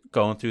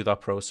going through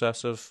that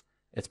process of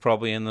it's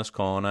probably in this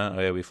corner. Oh,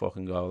 here we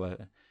fucking go, like,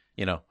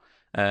 you know.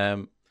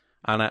 And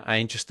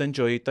I just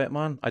enjoyed that,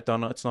 man. I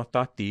don't know. It's not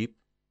that deep.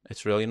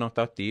 It's really not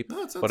that deep. No,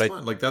 that's but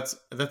fun. Like that's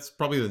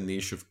probably the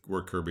niche of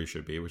where Kirby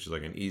should be, which is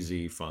like an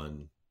easy,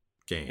 fun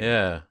game.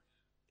 Yeah.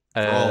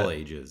 For all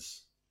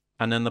ages.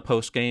 And then the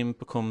post game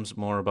becomes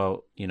more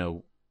about, you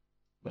know,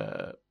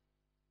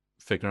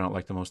 figuring out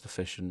like the most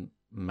efficient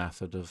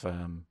method of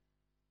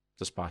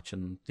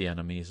dispatching the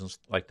enemies and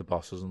like the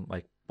bosses and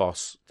like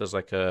there's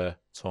like a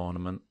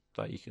tournament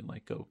that you can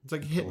like go. It's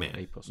like Hitman.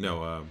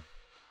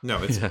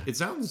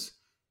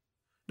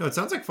 It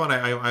sounds like fun.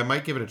 I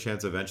might give it a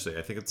chance eventually.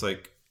 I think it's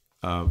like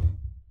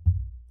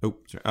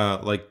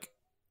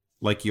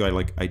like you,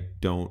 I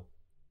don't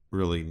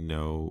really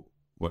know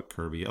what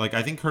Kirby, like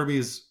I think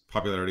Kirby's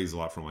popularity is a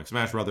lot from like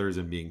Smash Brothers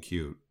and being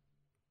cute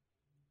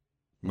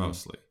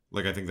mostly.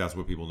 Like I think that's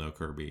what people know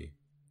Kirby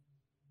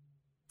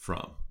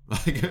from.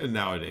 Like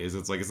nowadays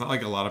it's like it's not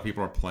like a lot of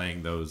people are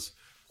playing those,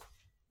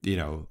 you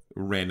know,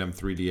 random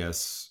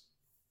 3DS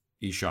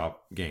eShop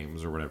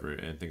games or whatever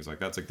and things like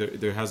that. It's like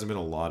there hasn't been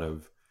a lot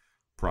of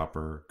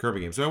proper Kirby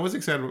games. So I was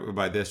excited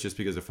by this just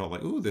because it felt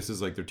like, ooh, this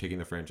is like they're taking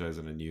the franchise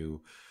in a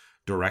new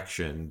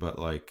direction. But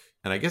like,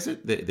 and I guess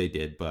they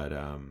did, but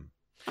I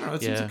don't know.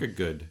 It seems like a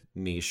good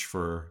niche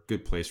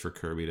good place for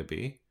Kirby to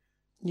be.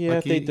 Yeah,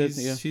 like they did.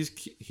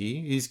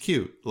 He's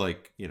cute.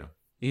 Like, you know,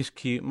 he's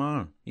cute,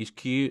 man. He's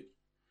cute.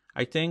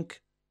 I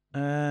think.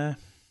 I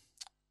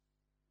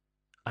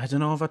don't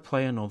know if I'd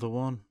play another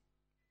one.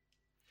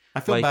 I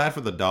feel bad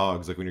for the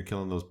dogs. Like when you're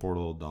killing those poor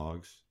little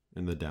dogs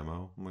in the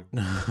demo. I'm like,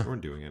 they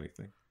weren't doing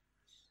anything.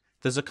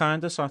 There's a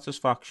kind of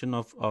satisfaction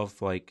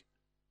of like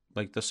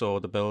the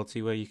sword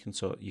ability where you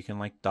can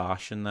like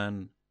dash and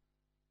then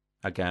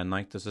again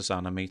like there's this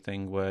anime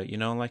thing where, you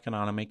know, like an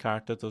anime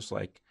character does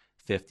like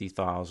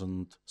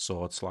 50,000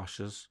 sword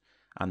slashes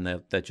and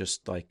they're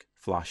just like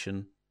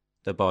flashing.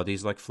 Their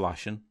body's like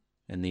flashing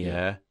in the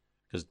air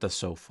because they're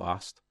so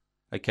fast.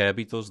 Like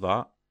Kirby does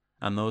that,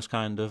 and those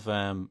kind of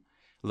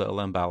little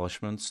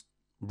embellishments.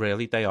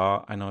 Really, they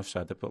are. I know I've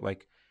said it, but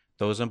like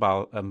those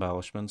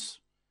embellishments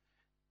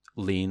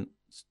lean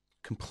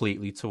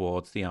completely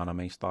towards the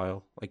anime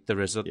style. Like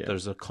there's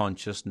a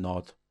conscious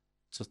nod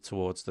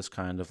towards this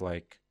kind of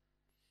like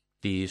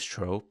these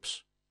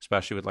tropes,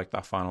 especially with like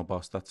that final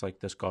boss that's like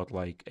this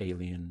godlike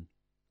alien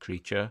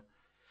creature.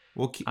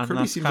 Well,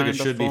 Kirby seems like it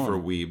should be for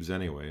weebs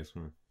anyways.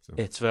 So.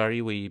 It's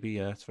very weeby,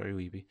 yeah. It's very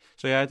weeby.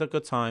 So yeah, I had a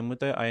good time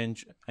with it. I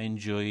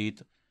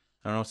enjoyed.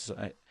 I don't know what to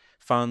say.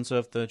 Fans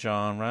of the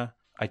genre.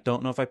 I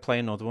don't know if I play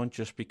another one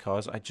just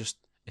because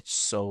it's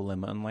so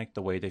limiting, like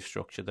the way they've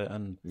structured it,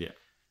 and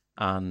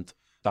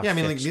that I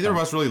mean, like neither of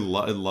us really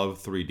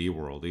love 3D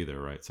World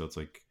either, right? So it's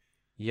like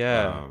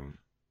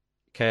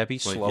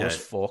Kirby's slow as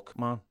fuck,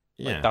 man.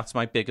 Like, that's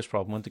my biggest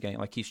problem with the game.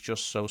 Like he's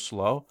just so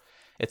slow.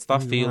 It's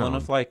that feeling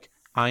of like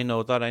I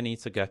know that I need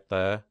to get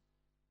there,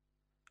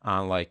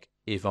 and like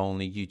if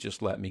only you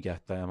just let me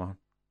get there, man.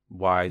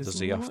 Why does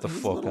he have to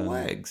fucking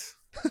legs?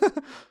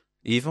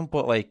 Even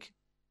but like.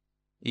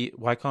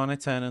 Why can't I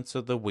turn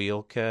into the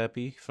wheel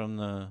Kirby from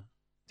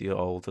the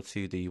older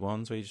 2D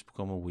ones where you just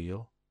become a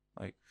wheel?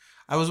 Like,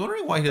 I was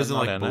wondering why he doesn't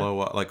like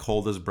blow up, like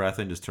hold his breath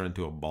and just turn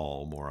into a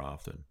ball more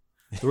often.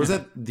 There was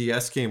that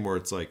DS game where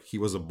it's like he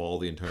was a ball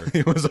the entire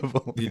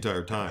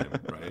time,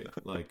 right?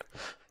 Like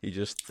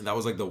that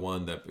was like the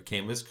one that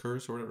became his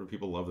curse or whatever.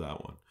 People love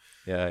that one.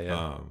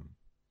 Yeah.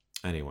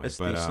 Anyway, it's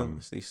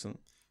decent.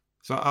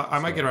 So I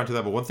might get around to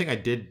that. But one thing I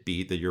did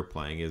beat that you're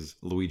playing is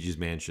Luigi's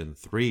Mansion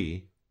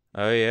 3.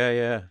 Oh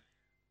yeah.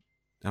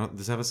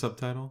 Does it have a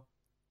subtitle?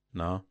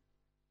 No.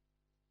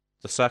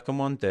 The second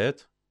one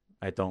did.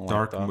 I don't like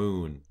Dark that.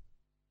 Moon.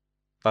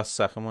 That's the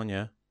second one,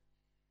 yeah.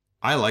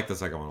 I like the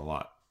second one a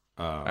lot.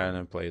 I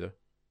didn't play it.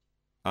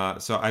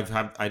 So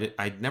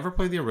I'd never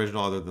played the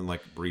original other than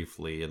like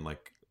briefly in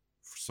like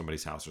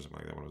somebody's house or something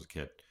like that when I was a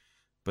kid.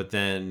 But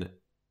then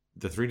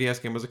the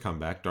 3DS game was a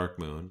comeback, Dark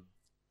Moon.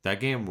 That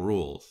game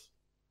rules.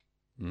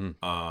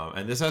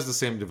 And this has the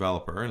same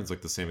developer and it's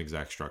like the same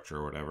exact structure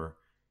or whatever.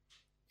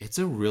 It's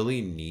a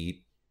really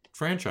neat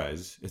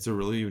franchise. It's a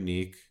really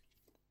unique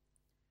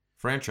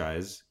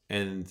franchise.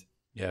 And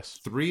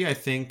 3, I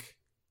think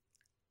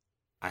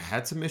I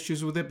had some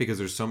issues with it because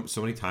there's so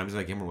many times in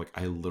that game where like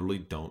I literally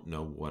don't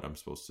know what I'm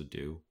supposed to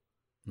do.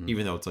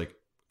 Even though it's like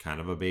kind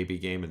of a baby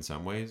game in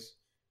some ways.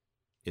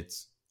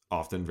 It's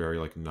often very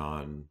like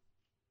not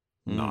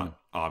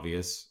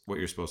obvious what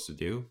you're supposed to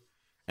do.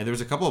 And there's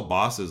a couple of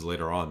bosses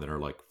later on that are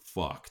like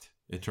fucked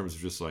in terms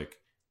of just like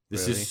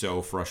this is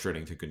so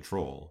frustrating to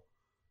control.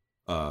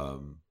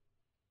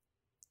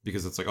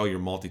 Because it's like, oh, you're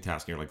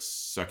multitasking, you're like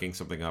sucking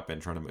something up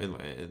and trying to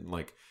and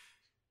like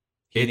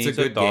it's a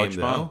good game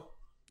though.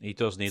 He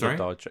does need a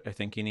dodge. I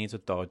think he needs a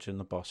dodge in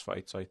the boss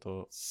fights, I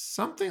thought.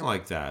 Something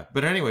like that.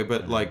 But anyway,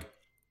 like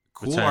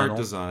cool art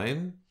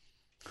design,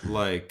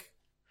 like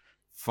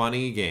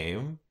funny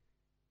game.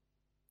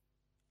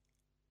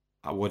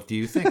 What do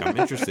you think? I'm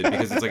interested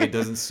because it's like it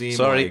doesn't seem.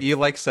 Sorry, like... you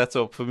like set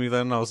up for me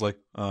then. I was like,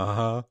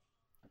 I'm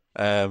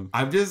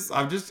just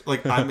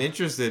like I'm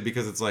interested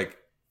because it's like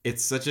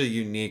it's such a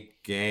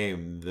unique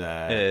game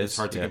that it's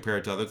hard to compare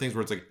it to other things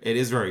where it's like it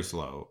is very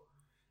slow.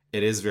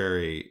 It's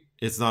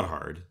not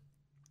hard.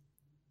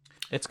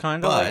 It's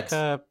kind of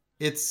like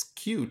it's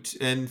cute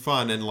and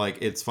fun and like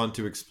it's fun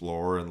to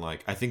explore and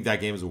like I think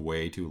that game is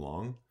way too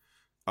long.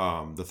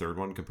 The third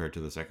one compared to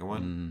the second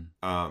one.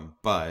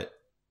 But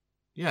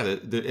yeah,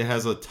 it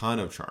has a ton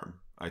of charm,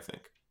 I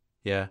think.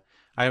 Yeah.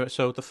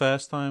 So the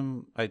first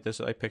time I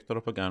picked it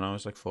up again, I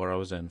was like 4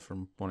 hours in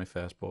from when I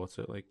first bought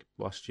it, like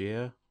last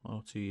year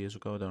or 2 years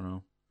ago, I don't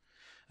know.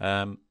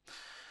 And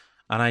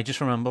I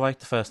just remember like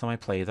the first time I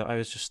played it, I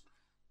was just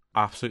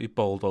absolutely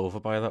bowled over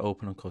by the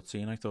opening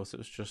cutscene. I thought it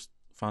was just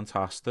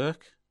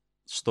fantastic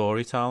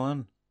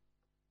storytelling.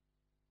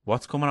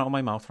 What's coming out of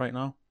my mouth right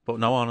now? But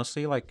no,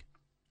 honestly, like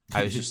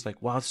I was just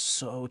like, wow, it's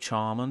so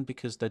charming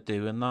because they're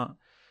doing that.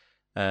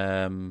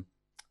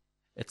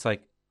 It's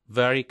like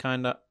very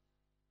kind of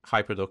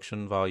high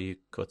production value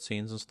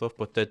cutscenes and stuff,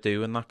 but they're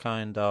doing that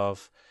kind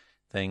of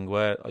thing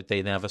where like,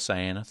 they never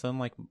say anything.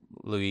 Like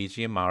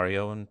Luigi and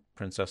Mario and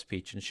Princess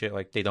Peach and shit,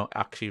 like they don't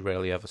actually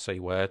really ever say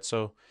words.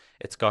 So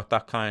it's got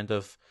that kind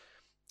of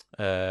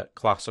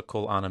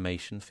classical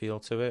animation feel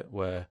to it,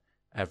 where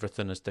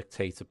everything is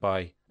dictated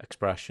by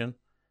expression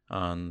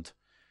and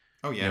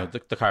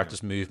the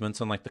character's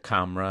movements and like the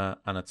camera.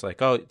 And it's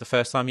like, oh, the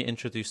first time you're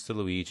introduced to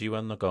Luigi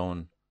when they're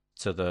going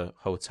to the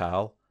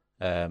hotel,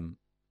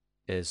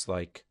 is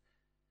like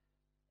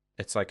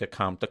it's like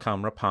the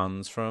camera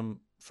pans from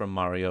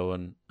Mario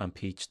and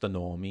Peach, the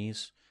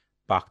normies,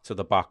 back to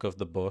the back of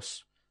the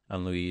bus,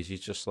 and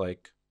Luigi's just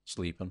like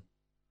sleeping,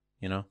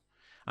 you know.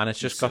 And it's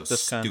just got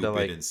this kind of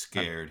like and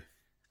scared.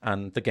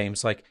 And the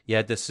game's like,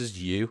 yeah, this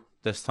is you.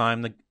 This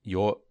time,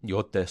 you're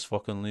this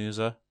fucking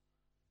loser.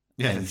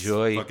 Yeah,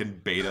 enjoy,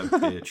 fucking beta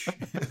bitch.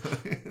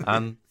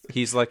 And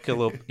he's like a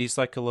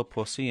little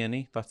pussy, isn't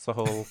he? That's the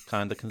whole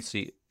kind of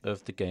conceit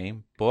of the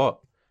game. But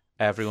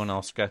everyone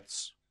else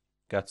gets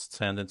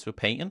turned into a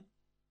painting.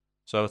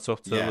 So it's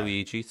up to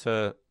Luigi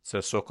to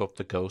suck up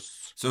the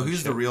ghosts. So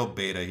who's the real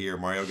beta here?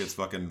 Mario gets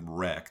fucking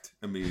wrecked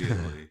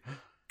immediately,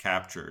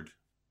 captured,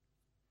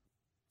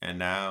 and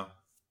now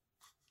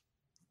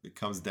it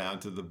comes down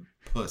to the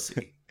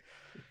pussy.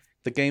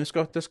 The game's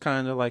got this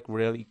kind of like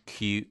really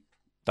cute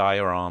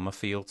diorama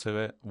feel to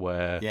it,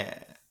 where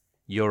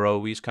you're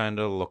always kind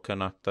of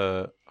looking at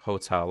the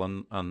hotel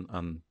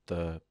and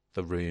the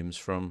rooms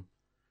from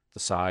the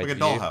side, like a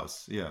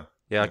dollhouse.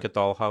 Yeah, like a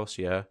dollhouse.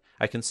 Yeah,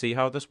 I can see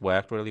how this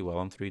worked really well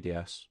on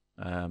 3DS.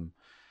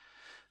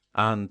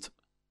 And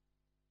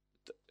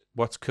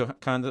what's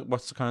kind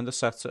of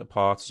sets it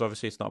apart is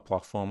obviously it's not a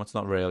platform. It's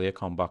not really a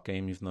combat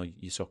game, even though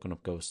you're sucking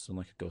up ghosts in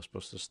like a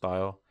Ghostbusters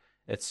style.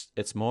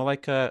 It's more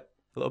like a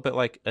little bit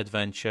like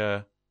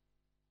adventure,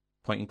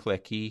 point and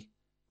clicky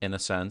in a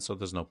sense. So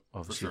there's no,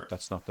 obviously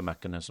that's not the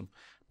mechanism,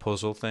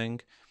 puzzle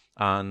thing,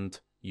 and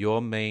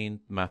your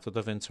main method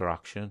of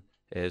interaction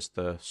is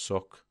the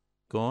suck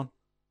gun.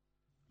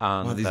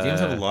 And these games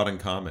have a lot in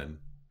common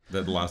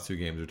that the last two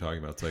games we're talking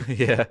about. It's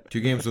like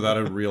two games without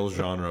a real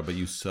genre, but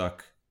you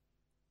suck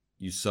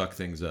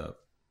things up.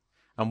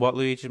 And what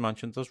Luigi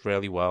Mansion does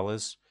really well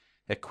is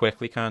it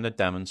quickly kind of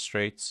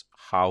demonstrates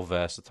how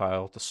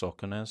versatile the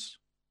sucking is.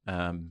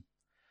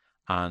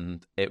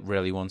 And it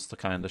really wants to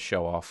kind of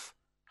show off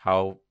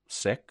how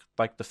sick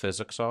like the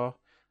physics are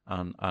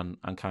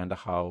and kind of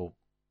how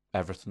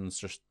everything's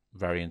just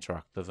very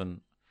interactive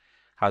and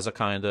has a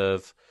kind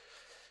of,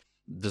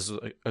 there's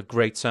a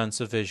great sense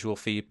of visual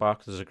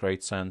feedback. There's a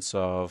great sense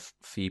of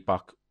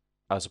feedback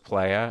as a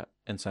player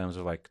in terms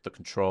of like the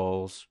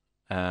controls.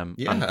 And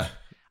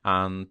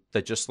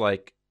they're just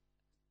like,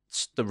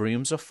 the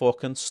rooms are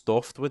fucking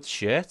stuffed with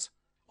shit.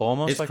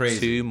 Almost it's like crazy.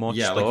 Too much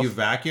stuff. Like you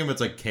vacuum,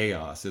 it's like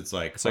chaos. It's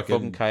like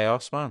fucking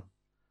chaos, man.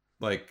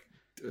 Like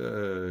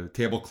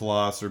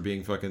tablecloths are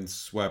being fucking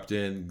swept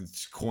in.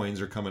 Coins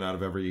are coming out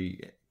of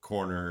every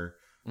corner.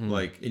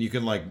 Like, and you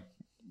can like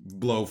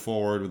blow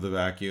forward with the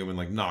vacuum and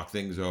like knock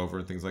things over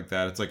and things like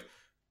that. It's like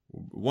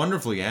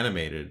wonderfully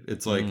animated.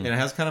 It's like, and it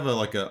has kind of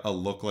a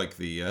look like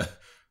the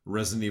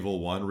Resident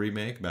Evil 1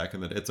 remake back in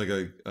the day. It's like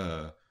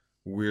a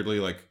weirdly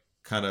like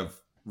kind of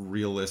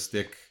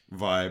realistic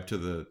vibe to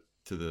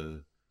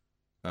the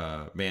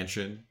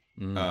mansion.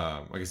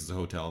 I guess it's a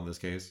hotel in this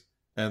case,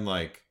 and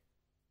like,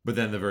 but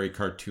then the very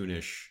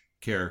cartoonish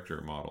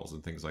character models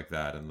and things like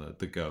that, and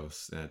the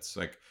ghosts, and it's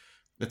like,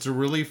 it's a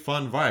really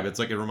fun vibe. It's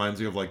like, it reminds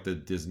me of like the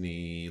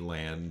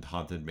Disneyland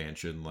Haunted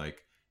Mansion.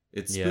 Like,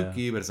 it's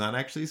spooky, but it's not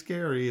actually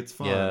scary. It's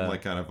fun,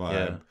 like kind of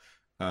vibe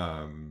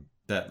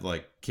that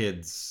like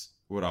kids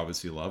would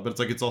obviously love. But it's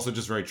like, it's also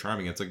just very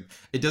charming. It's like,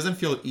 it doesn't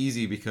feel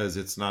easy because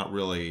it's not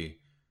really,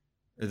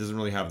 it doesn't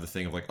really have the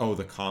thing of like, oh,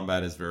 the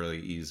combat is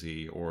very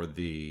easy or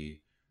the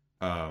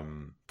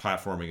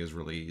platforming is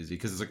really easy,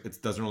 because it's like,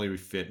 it doesn't really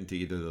fit into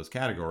either of those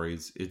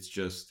categories. It's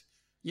just,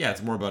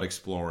 it's more about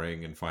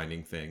exploring and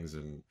finding things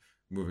and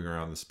moving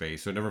around the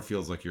space. So it never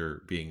feels like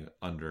you're being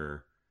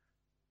under,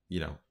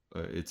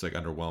 it's like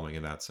underwhelming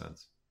in that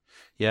sense.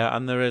 Yeah,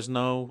 and there is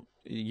no.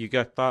 You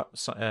get that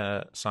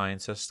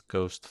scientist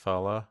ghost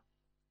fella,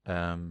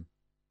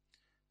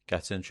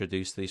 gets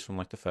introduced. These from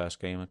like the first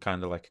game, and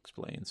kind of like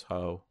explains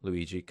how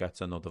Luigi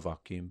gets another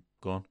vacuum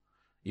gun,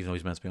 even though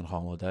he's meant to be on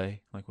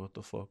holiday. Like, what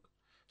the fuck?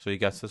 So he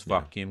gets this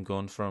vacuum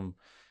gun from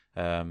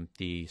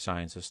the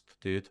scientist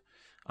dude,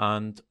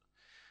 and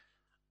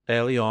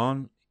early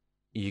on,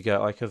 you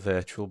get like a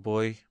Virtual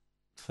Boy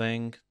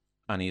thing,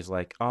 and he's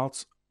like,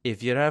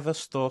 if you're ever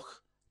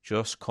stuck,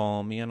 just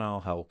call me and I'll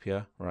help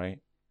you, right?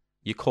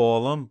 You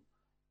call him,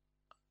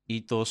 he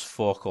does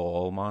fuck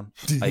all, man.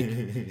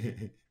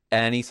 Like,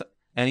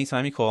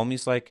 anytime you call him,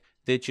 he's like,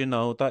 did you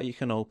know that you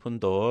can open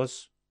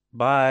doors?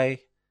 Bye.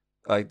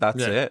 Like,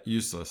 that's it.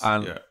 Useless.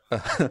 And,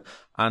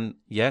 and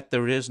yet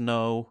there is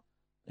no,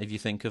 if you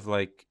think of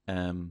like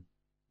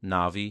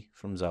Navi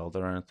from Zelda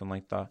or anything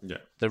like that,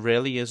 there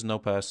really is no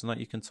person that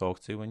you can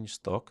talk to when you're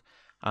stuck.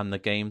 And the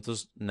game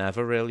does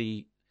never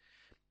really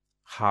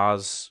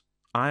has,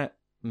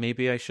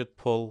 maybe I should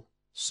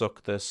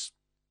suck this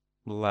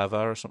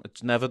lever or something.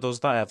 It never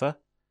does that ever.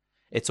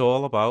 It's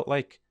all about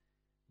like,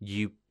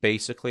 you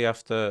basically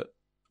have to,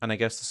 and I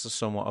guess this is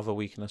somewhat of a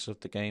weakness of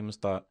the game, is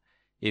that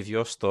if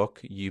you're stuck,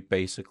 you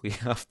basically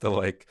have to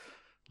like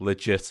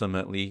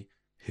legitimately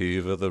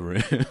hoover the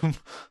room.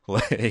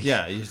 Like, you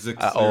just clear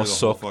the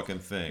whole fucking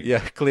thing. Yeah,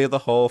 clear the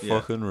whole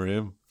fucking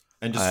room.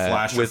 And just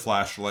flash your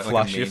flashlight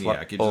like a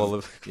maniac.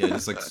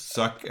 Just like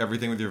suck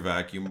everything with your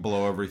vacuum,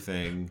 blow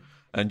everything.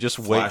 And just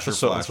wait for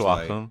something to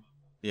happen.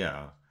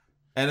 Yeah.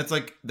 And it's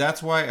like,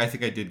 that's why I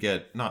think I did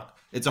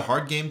it's a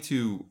hard game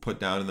to put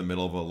down in the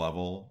middle of a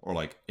level or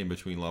like in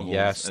between levels.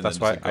 Yes, and that's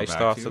then why just, I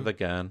started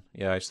again.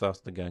 Yeah, I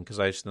started again because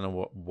I just didn't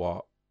know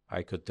what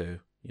I could do,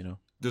 you know?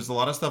 There's a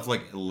lot of stuff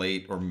like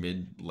late, I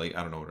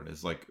don't know what it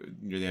is, like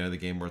near the end of the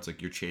game where it's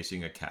like you're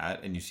chasing a cat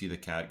and you see the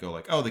cat go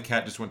like, oh, the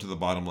cat just went to the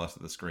bottom left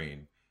of the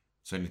screen,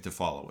 so I need to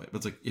follow it. But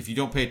it's like, if you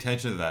don't pay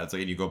attention to that, it's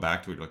like, and you go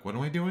back to it, you're like, what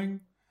am I doing?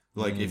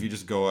 Like, if you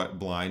just go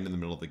blind in the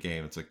middle of the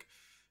game, it's like,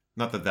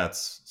 not that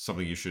that's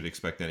something you should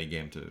expect any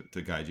game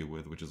to guide you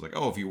with, which is like,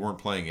 oh, if you weren't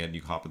playing it and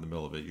you hop in the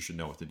middle of it, you should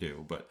know what to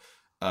do. But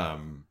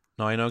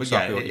no, I know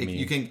exactly what you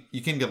mean.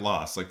 You can get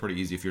lost like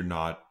pretty easy if you're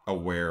not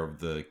aware of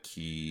the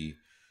key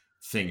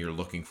thing you're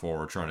looking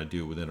for or trying to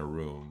do within a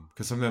room.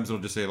 Because sometimes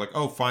it'll just say like,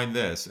 oh, find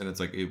this, and it's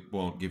like it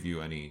won't give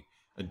you any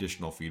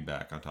additional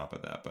feedback on top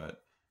of that.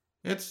 But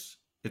it's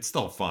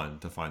still fun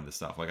to find the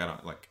stuff. Like I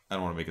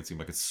don't want to make it seem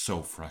like it's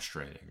so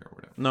frustrating or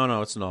whatever.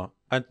 No, it's not.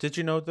 And did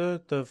you know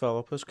the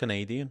developer's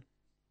Canadian?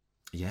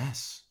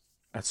 Yes.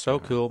 That's so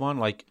cool, man.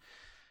 Like,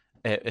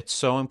 it's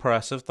so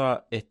impressive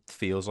that it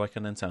feels like a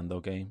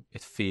Nintendo game.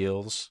 It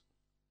feels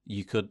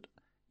you could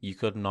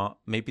not.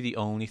 Maybe the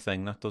only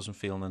thing that doesn't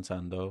feel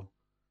Nintendo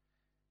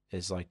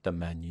is like the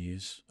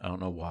menus. I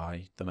don't know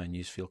why the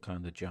menus feel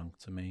kind of junk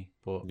to me,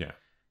 but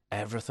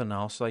everything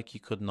else, like,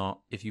 you could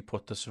not. If you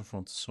put this in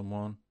front of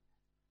someone,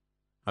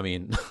 I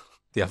mean,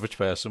 the average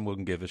person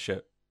wouldn't give a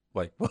shit.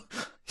 Like,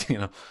 you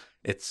know,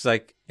 it's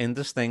like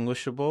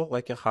indistinguishable.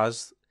 Like, it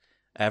has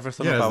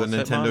everything about the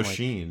it, Nintendo man.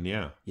 sheen.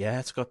 Yeah,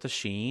 it's got the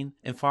sheen.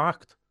 In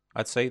fact,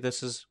 I'd say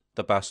this is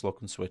the best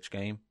looking Switch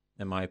game,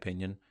 in my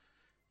opinion.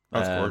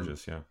 That's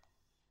gorgeous. Yeah,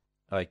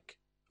 like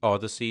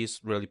Odyssey's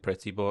really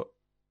pretty, but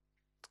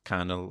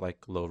kind of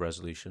like low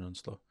resolution and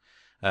stuff.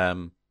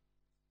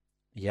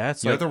 Yeah,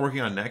 it's you know what they're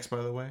working on next,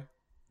 by the way?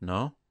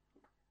 No.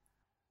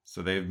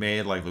 So they've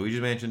made like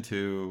Luigi's Mansion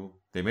 2.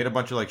 They made a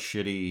bunch of like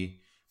shitty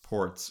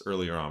ports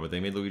earlier on, but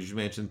they made Luigi's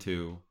Mansion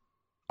 2.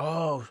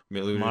 Oh,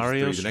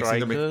 Mario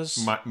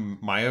Strikers.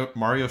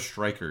 Mario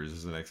Strikers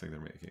is the next thing they're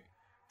making.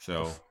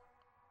 So,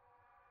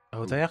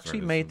 they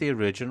actually made the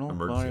original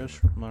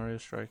Mario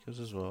Strikers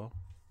as well.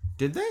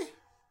 Did they?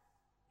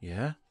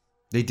 Yeah,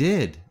 they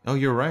did. Oh,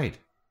 you're right.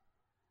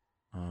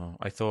 Oh,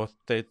 I thought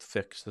they'd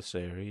fix the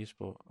series,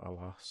 but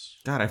alas.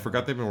 God, I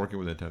forgot they've been working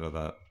with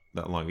Nintendo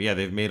that long. Yeah,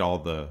 they've made all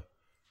the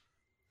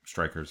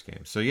Strikers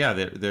games. So yeah,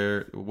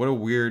 they're what a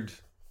weird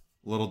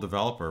little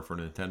developer for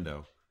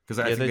Nintendo. Because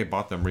I think they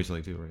bought them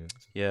recently too, right?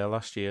 Yeah,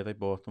 last year they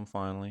bought them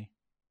finally,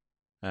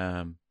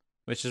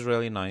 which is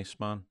really nice,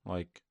 man.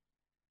 Like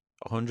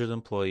 100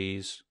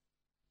 employees,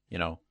 you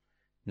know.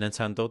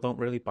 Nintendo don't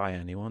really buy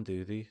anyone,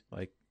 do they?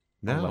 Like,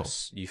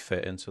 unless you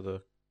fit into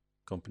the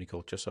company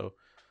culture. So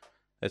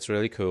it's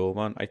really cool,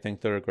 man. I think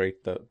they're a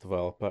great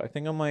developer. I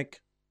think I'm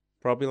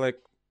probably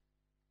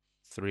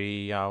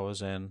 3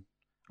 hours in.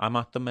 I'm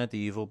at the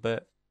medieval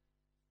bit.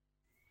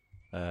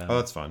 Oh,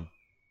 that's fun.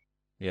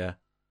 Yeah.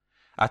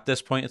 At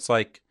this point, it's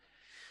like,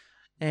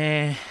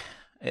 it's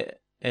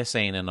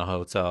ain't in a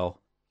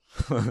hotel.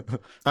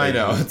 I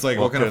know. It's like,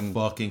 what kind of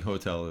fucking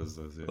hotel is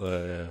this?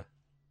 Yeah.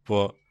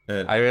 But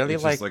I really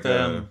like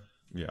the...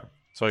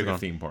 Sorry, like a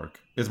theme park.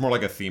 It's more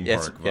like a theme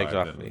park vibe.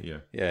 Exactly.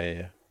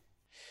 Yeah.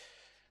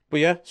 But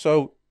yeah,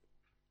 so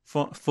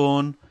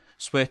fun.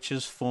 Switch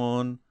is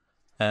fun.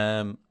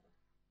 The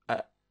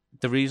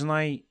reason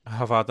I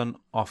have had an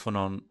off and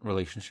on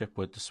relationship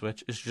with the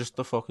Switch is just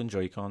the fucking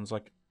Joy-Cons.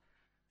 Like,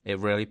 it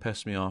really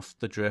pissed me off.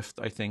 The drift,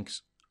 I think,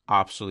 is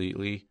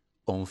absolutely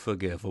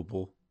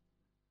unforgivable.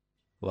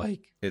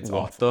 Like, It's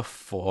what awful. the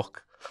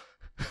fuck?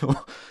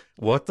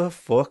 What the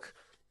fuck?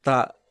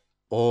 That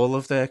all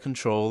of their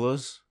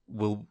controllers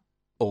will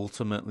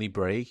ultimately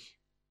break.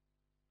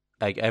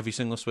 Like, every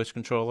single Switch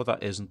controller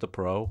that isn't the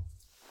Pro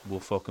will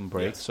fucking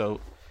break. Yes.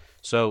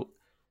 So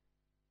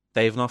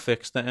they've not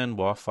fixed it in,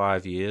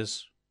 5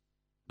 years?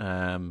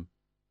 And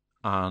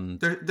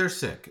They're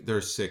sick.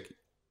 They're sick.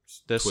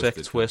 they're sick,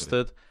 company.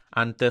 twisted,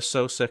 and they're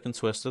so sick and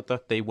twisted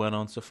that they went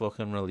on to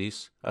fucking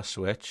release a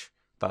Switch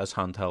that is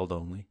handheld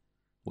only,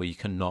 where you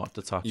cannot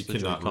detach You the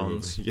cannot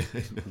remove. Joy-Cons. Yeah, I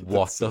know.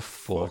 What That's the so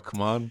fuck, fucked.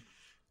 man?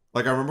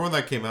 Like, I remember when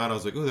that came out, I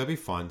was like, "Oh, that'd be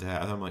fun to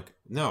have." And I'm like,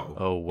 "No.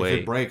 Oh, If wait.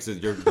 it breaks,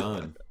 you're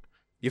done."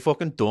 You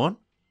fucking done?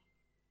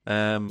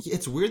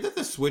 It's weird that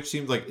the Switch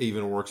seems like it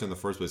even works in the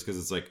first place, because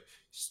it's like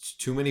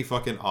too many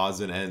fucking odds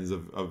and ends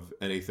of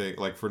anything,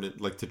 like for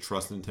like to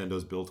trust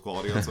Nintendo's build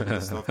quality on some of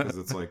this stuff, because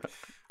it's like,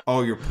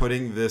 oh, you're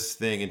putting this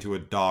thing into a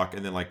dock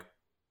and then like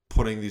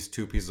putting these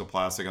two pieces of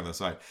plastic on the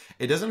side.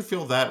 It doesn't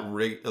feel that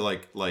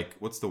like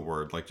what's the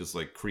word, like just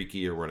like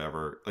creaky or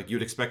whatever. Like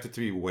you'd expect it to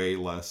be way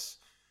less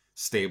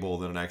stable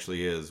than it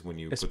actually is when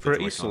you It's put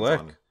pretty the Joy-Cons slick.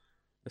 on.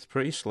 It's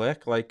pretty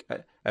slick. Like,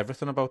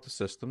 everything about the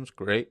system's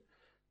great,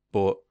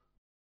 but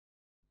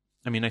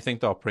I mean, I think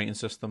the operating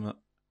system.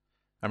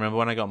 I remember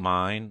when I got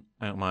mine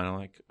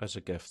like as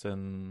a gift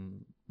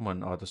when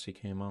Odyssey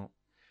came out.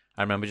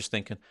 I remember just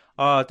thinking,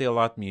 oh, they'll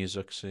add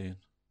music soon.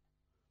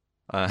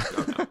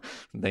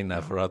 They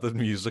never added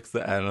music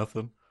to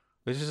anything,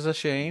 which is a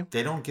shame.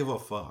 They don't give a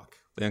fuck.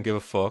 They don't give a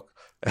fuck.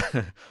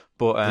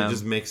 But They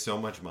just make so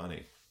much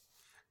money.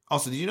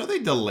 Also, do you know they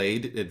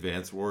delayed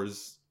Advance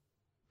Wars?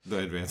 The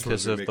Advance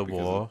Wars because of remake the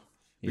war.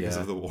 Because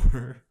Yeah, of the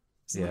war.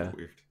 Isn't Yeah. that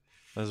weird?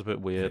 that was a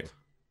bit weird.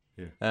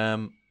 Okay. Yeah.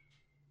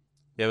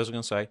 Yeah, I was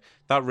gonna say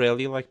that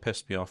really like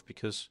pissed me off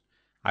because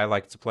I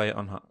like to play it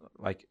on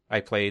like I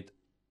played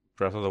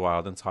Breath of the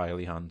Wild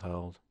entirely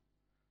handheld,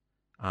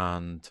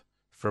 and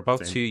for about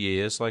Same. 2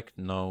 years, like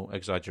no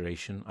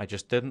exaggeration, I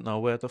just didn't know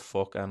where the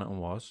fuck anything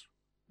was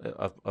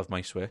of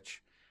my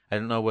Switch. I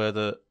didn't know where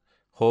the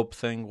hub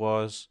thing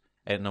was.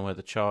 I didn't know where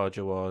the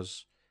charger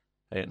was.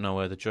 I didn't know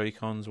where the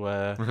Joy-Cons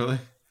were. Really?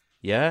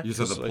 Yeah, You just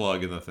have the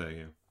plug in the thing.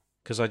 Yeah.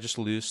 because I just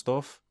lose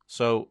stuff.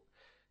 So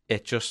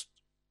it just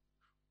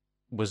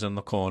was in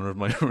the corner of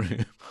my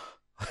room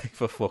like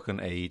for fucking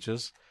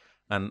ages.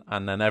 And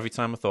then every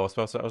time I thought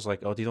about it, I was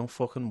like, oh, they don't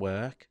fucking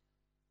work.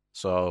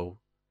 So,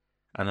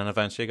 and then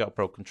eventually I got a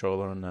Pro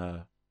Controller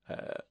and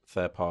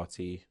third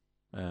party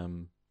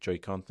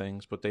Joy-Con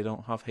things, but they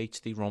don't have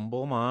HD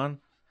Rumble, man.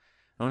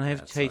 I don't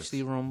have That HD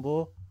sucks.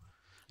 Rumble.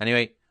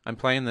 Anyway, I'm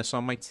playing this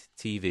on my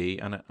TV,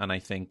 and I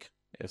think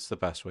it's the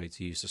best way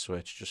to use the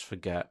Switch. Just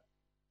forget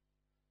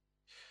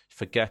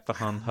the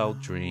handheld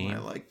dream. I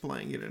like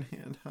playing it in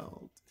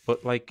handheld.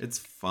 But like, It's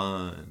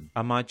fun.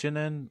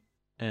 imagine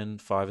in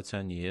 5 or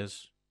 10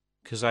 years,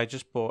 because I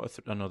just bought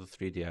another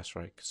 3DS,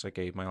 right? Because I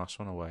gave my last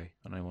one away,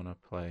 and I want to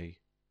play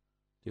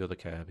the other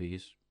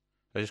Kirby's.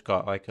 I just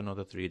got like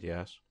another 3DS,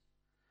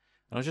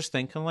 and I was just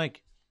thinking,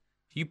 like,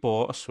 if you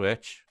bought a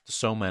Switch, there's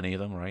so many of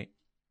them, right?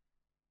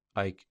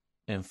 Like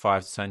in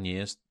 5 to 10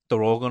 years,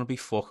 they're all gonna be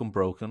fucking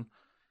broken.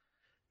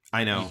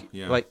 I know.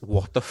 Yeah. Like,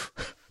 what the?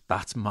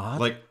 That's mad.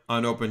 Like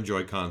unopened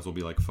Joy-Cons will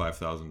be like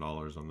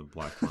 $5,000 on the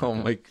black market. oh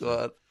my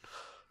god.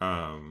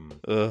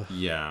 Ugh.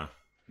 Yeah.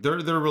 They're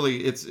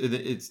really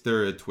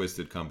they're a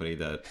twisted company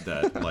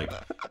that like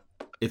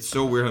it's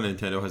so weird how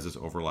Nintendo has this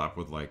overlap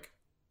with like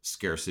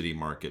scarcity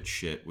market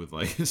shit with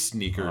like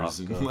sneakers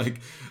Oh, and God.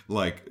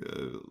 like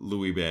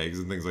Louis bags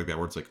and things like that,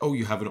 where it's like, oh,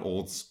 you have an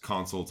old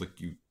console, it's like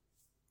you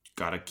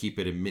gotta keep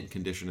it in mint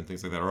condition and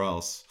things like that, or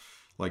else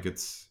like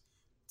it's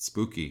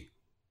spooky.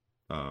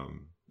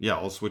 Yeah,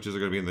 all Switches are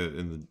gonna be in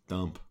the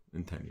dump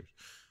in 10 years.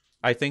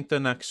 I think the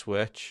next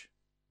Switch,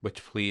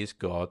 which please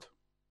God,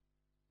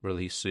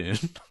 release soon,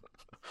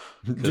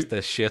 because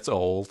this shit's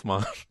old,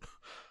 man.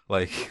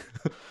 Like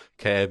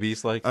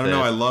Kirby's like I don't know.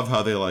 this I love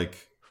how they like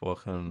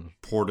fucking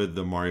ported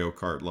the Mario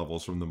Kart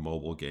levels from the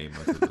mobile game.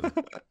 Onto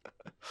the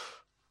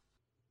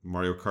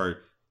Mario Kart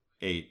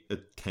 8, a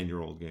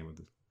 10-year-old game with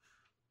it.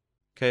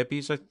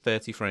 Kirby's like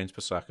 30 frames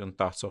per second.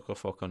 That took a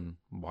fucking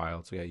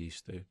while to get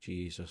used to.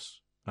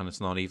 Jesus. And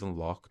it's not even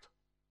locked.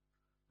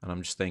 And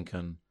I'm just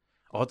thinking,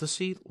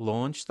 Odyssey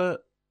launched at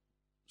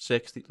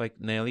 60, like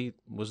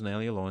was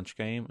nearly a launch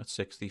game at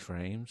 60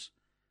 frames.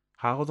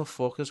 How the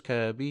fuck is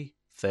Kirby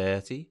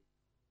 30?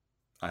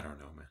 I don't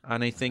know, man.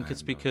 And I think I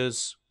it's have no-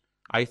 because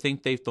I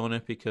think they've done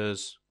it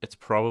because it's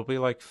probably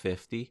like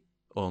 50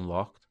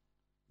 unlocked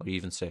or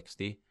even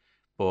 60,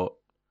 but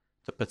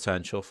the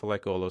potential for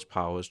like all those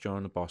powers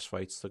during the boss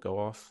fights to go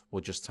off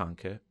will just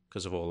tank it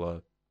because of all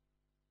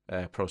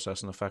the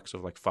processing effects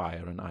of like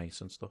fire and ice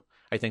and stuff.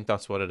 I think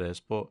that's what it is,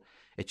 but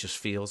it just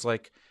feels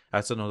like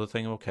that's another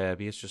thing about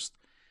Kirby. It's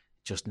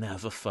just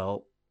never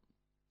felt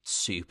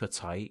super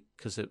tight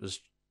because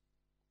there's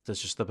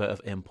just a bit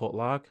of input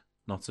lag.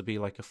 Not to be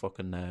like a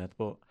fucking nerd,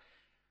 but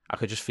I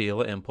could just feel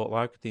the input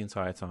lag the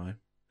entire time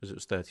because it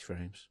was 30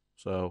 frames.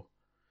 So,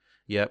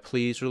 yeah,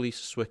 please release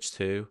a Switch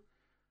 2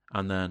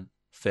 and then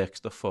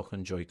fix the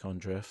fucking Joy-Con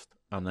drift,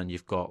 and then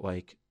you've got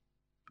like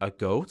a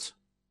goat.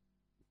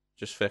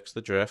 Just fix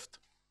the drift.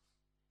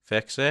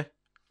 Fix it.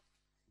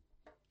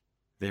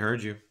 They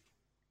heard you.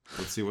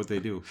 Let's see what they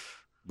do.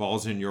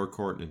 Ball's in your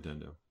court,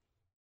 Nintendo.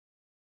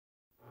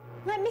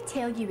 Let me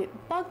tell you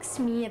what bugs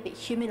me about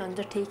human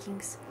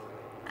undertakings.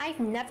 I've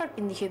never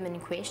been the human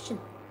in question.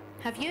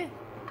 Have you?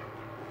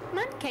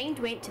 Mankind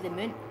went to the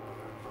moon.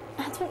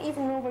 I don't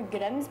even know where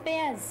Grimsby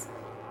is.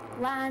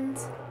 Land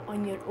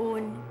on your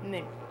own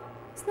moon.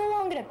 It's no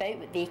longer about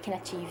what they can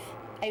achieve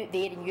out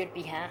there in your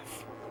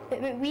behalf,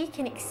 but what we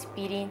can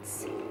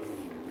experience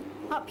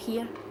up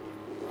here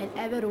in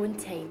our own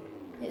time.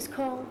 It's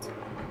called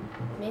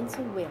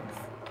mental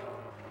wealth.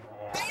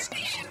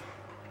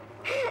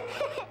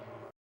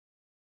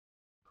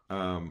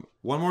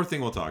 One more thing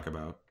we'll talk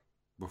about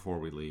before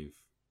we leave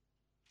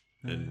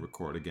and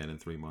record again in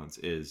 3 months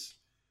is,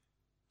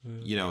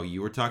 you know,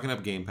 you were talking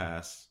up Game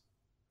Pass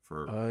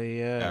for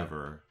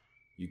ever.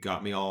 You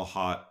got me all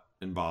hot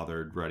and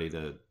bothered, ready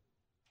to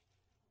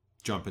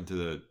jump into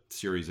the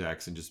Series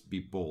X and just be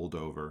bowled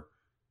over.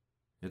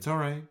 It's all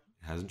right.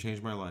 It hasn't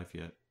changed my life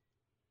yet.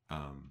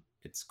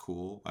 It's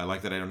cool. I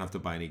like that I don't have to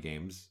buy any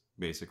games,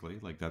 basically.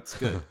 Like, that's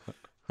good.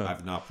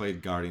 I've not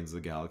played Guardians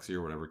of the Galaxy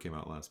or whatever came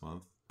out last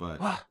month. But,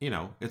 you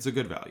know, it's a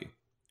good value.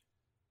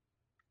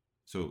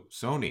 So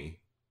Sony,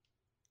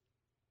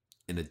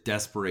 in a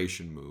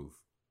desperation move,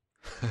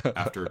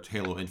 after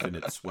Halo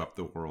Infinite swept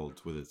the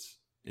world with its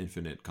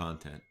infinite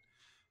content,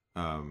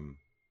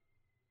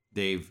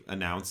 they've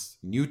announced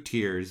new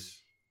tiers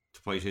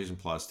to PlayStation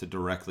Plus to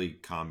directly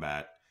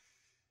combat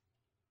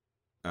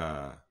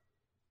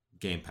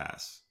Game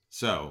Pass.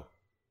 So,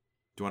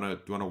 do you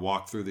want to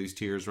walk through these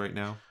tiers right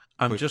now?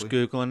 I'm just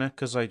Googling it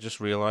because I just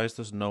realized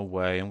there's no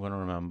way I'm going to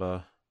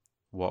remember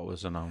what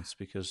was announced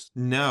because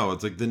no,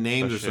 it's like the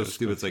names are so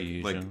stupid.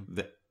 Confusion. It's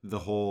like the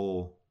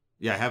whole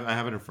I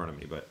have it in front of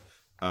me, but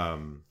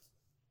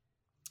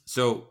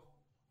so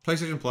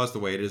PlayStation Plus, the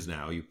way it is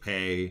now, you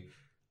pay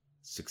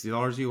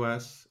 $60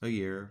 US a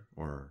year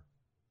or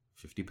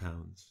 £50.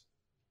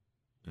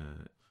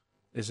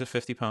 Is it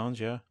 £50?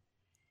 Yeah,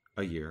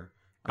 a year.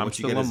 And I'm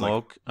still a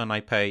mug, and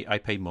I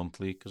pay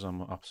monthly because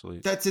I'm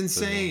absolutely. That's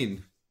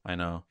insane. I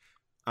know.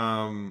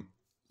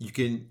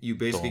 You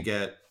basically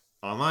get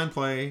online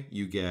play.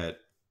 You get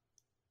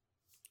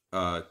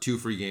 2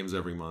 free games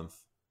every month,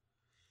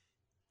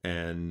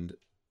 and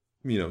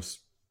you know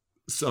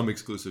some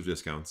exclusive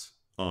discounts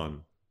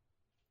on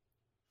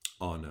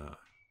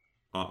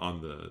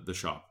the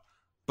shop.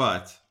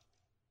 But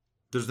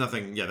there's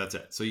nothing. Yeah, that's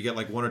it. So you get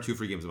like 1 or 2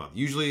 free games a month.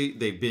 Usually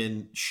they've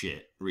been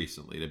shit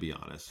recently, to be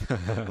honest.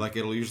 Like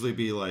it'll usually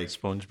be like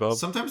SpongeBob.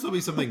 Sometimes there'll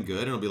be something good,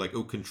 and it'll be like,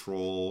 oh,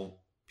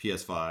 Control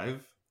PS5,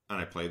 and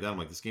I played that. I'm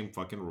like, this game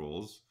fucking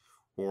rules.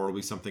 Or it'll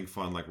be something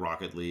fun like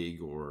Rocket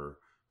League or.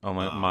 Oh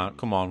my man!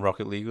 Come on,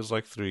 Rocket League was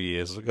like 3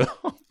 years ago.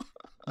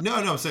 No,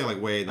 I'm saying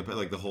like way in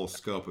the whole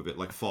scope of it,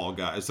 like Fall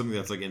Guys, something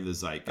that's like in the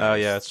zeitgeist. Oh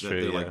yeah, it's that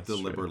true. They're yeah, like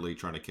deliberately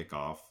trying to kick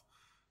off.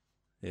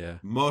 Yeah.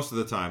 Most of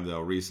the time, though,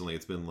 recently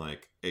it's been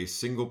like a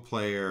single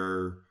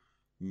player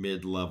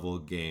mid-level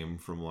game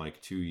from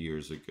like 2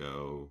 years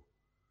ago,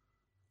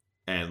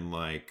 and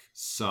like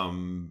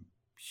some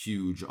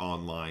huge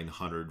online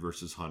 100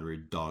 versus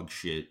 100 dog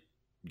shit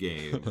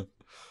game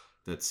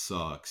that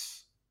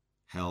sucks.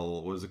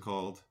 Hell, what is it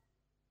called?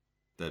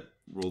 That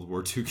World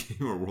War II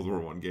game or World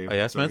War I game? Oh,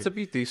 yeah, it's meant to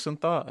be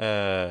decent.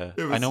 That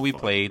I know we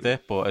played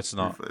it, but it's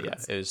not. Yeah,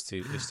 it's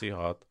too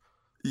hard.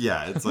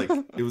 Yeah, it's like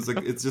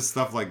it's just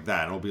stuff like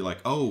that. It'll be like,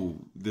 oh,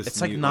 this.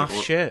 It's like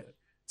naff shit.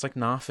 It's like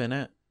naff in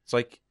it. It's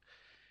like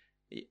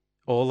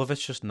all of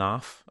it's just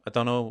naff. I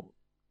don't know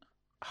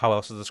how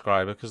else to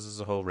describe it because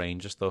there's a whole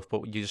range of stuff.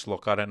 But you just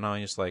look at it now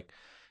and it's like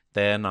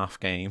they're naff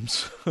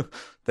games.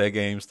 They're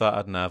games that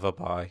I'd never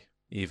buy,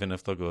 even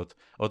if they're good.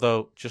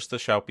 Although, just to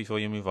shout before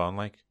you move on,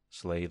 like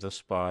Slay the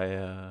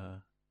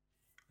Spire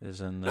is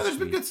in this. No, there's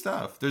been good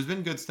stuff. There's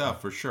been good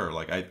stuff for sure.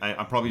 Like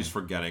I'm probably just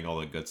forgetting all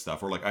the good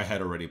stuff, or like I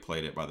had already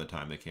played it by the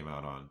time they came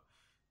out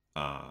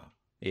on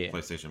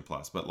PlayStation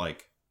Plus. But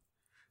like,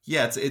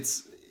 yeah,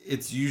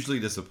 it's usually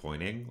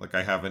disappointing. Like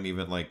I haven't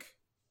even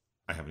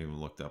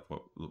looked up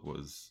what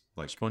was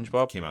like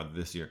SpongeBob came out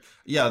this year.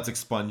 Yeah, it's like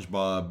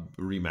SpongeBob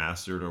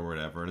remastered or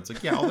whatever, and it's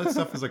like, yeah, all that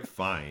stuff is like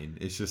fine.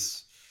 It's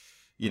just,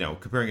 you know,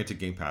 comparing it to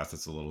Game Pass,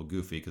 it's a little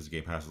goofy because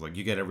Game Pass is like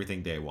you get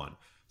everything day one.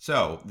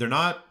 So they're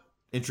not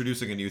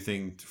introducing a new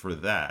thing for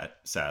that,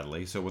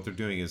 sadly. So what they're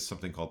doing is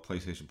something called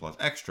PlayStation Plus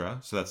Extra.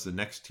 So that's the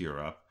next tier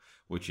up,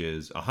 which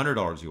is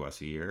 $100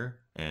 US a year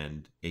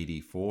and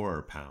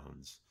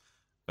 £84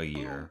 a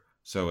year.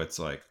 So it's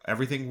like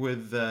everything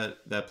with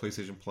that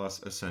PlayStation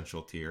Plus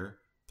Essential tier,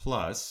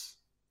 plus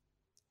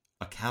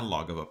a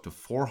catalog of up to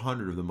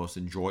 400 of the most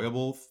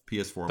enjoyable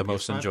PS4 and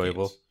PS5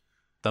 games.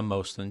 The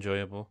most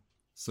enjoyable.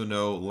 So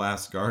no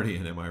Last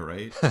Guardian, am I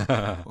right?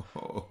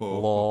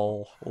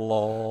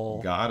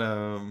 Lol. Got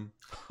him.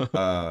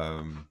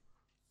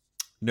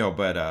 No,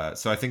 but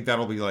so I think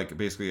that'll be like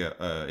basically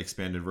a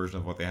expanded version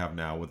of what they have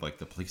now with like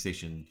the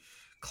PlayStation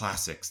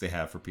Classics they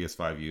have for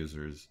PS5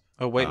 users.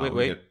 Oh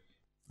wait.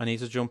 I need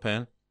to jump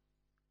in.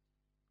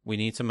 We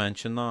need to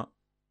mention that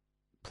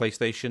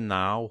PlayStation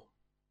Now,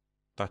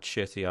 that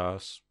shitty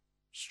ass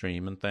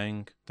streaming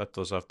thing that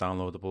does have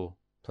downloadable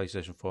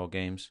PlayStation 4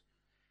 games,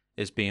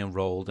 is being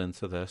rolled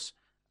into this.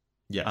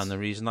 Yes. And the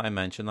reason that I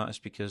mention that is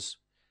because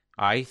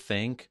I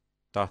think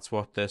that's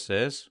what this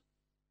is.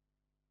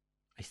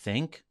 I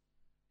think.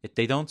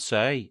 They don't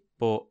say,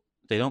 but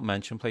they don't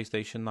mention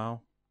PlayStation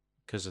Now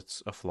because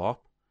it's a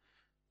flop.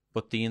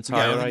 But the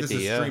entire I don't think idea...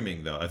 this is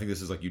streaming, though. I think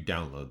this is like you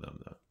download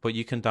them, though. But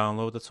you can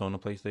download a ton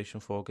of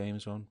PlayStation 4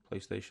 games on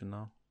PlayStation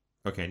Now.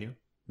 Oh, can you?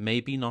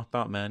 Maybe not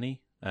that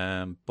many,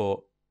 but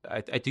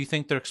I do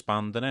think they're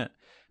expanding it.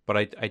 But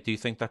I do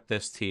think that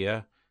this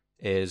tier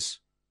is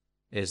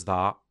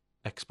that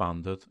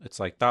expanded. It's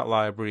like that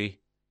library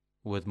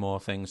with more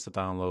things to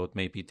download.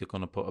 Maybe they're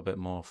going to put a bit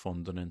more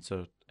funding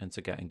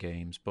into getting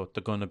games, but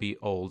they're going to be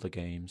older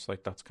games.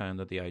 Like, that's kind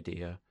of the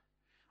idea.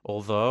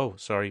 Although,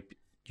 sorry,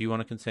 do you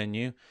want to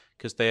continue?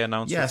 Because they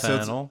announced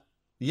Eternal.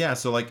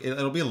 So like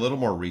it'll be a little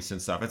more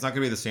recent stuff. It's not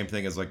gonna be the same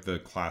thing as like the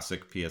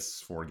classic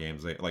PS4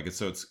 games.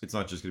 It's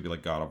not just gonna be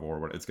like God of War,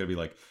 but it's gonna be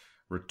like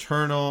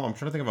Returnal. I'm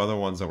trying to think of other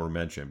ones that were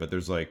mentioned, but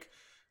there's like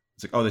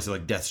they said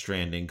like Death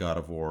Stranding, God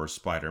of War,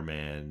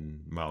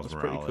 Spider-Man, Miles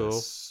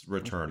Morales,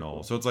 Returnal.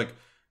 Cool. So it's like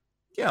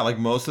like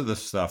most of the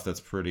stuff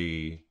that's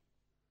pretty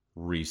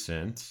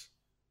recent.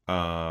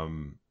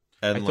 Sorry,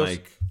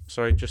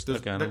 just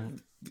again.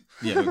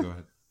 Yeah, go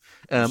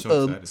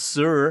ahead.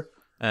 Sir.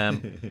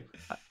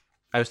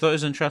 I thought it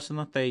was interesting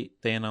that they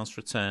announced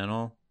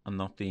Returnal and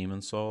not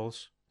Demon's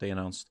Souls. They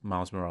announced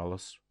Miles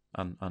Morales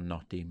and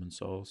not Demon's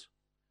Souls.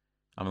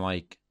 I'm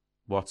like,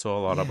 what's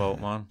all that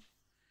about, man?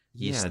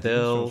 You're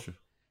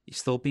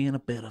still being a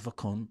bit of a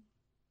cunt.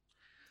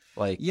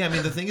 Like, yeah, I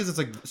mean, the thing is, it's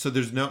like, so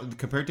there's no,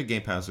 compared to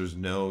Game Pass, there's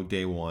no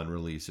day one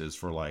releases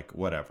for like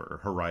whatever.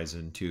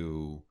 Horizon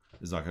 2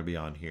 is not going to be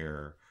on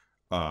here.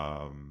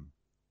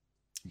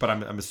 But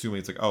I'm assuming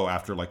it's like,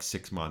 after like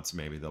 6 months,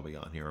 maybe they'll be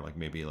on here, or like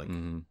maybe like,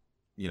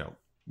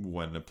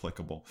 when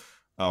applicable,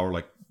 or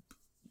like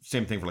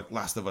same thing for like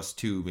Last of Us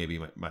 2 maybe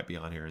might be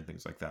on here and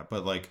things like that.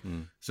 But like,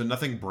 so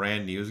nothing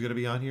brand new is going to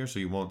be on here. So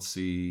you won't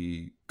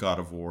see God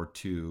of War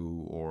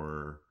 2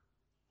 or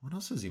what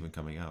else is even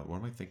coming out? What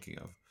am I thinking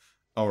of?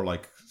 Or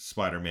like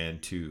Spider-Man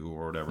 2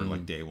 or whatever,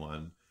 like day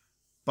one.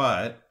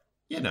 But,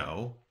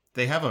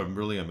 they have a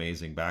really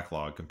amazing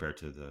backlog compared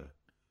to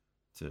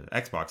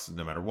Xbox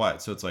no matter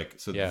what. So it's like,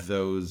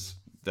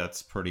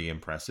 that's pretty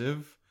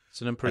impressive.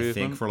 It's an improvement. I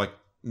think for like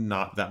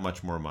not that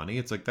much more money,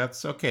 it's like,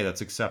 that's okay,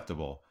 that's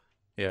acceptable.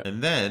 Yeah.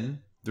 And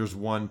then there's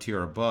one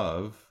tier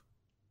above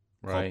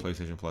called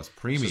PlayStation Plus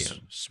Premium.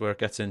 This is where it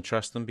gets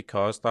interesting,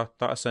 because that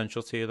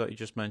essential tier that you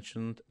just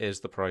mentioned is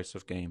the price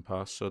of Game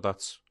Pass. So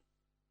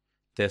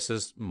this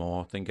is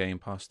more than Game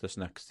Pass, this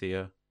next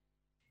tier.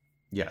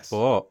 Yes.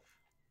 But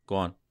go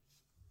on.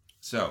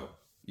 So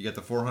you get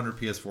the 400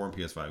 PS4 and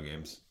PS5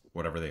 games,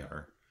 whatever they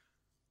are,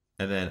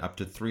 and then up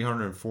to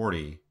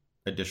 340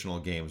 additional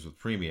games with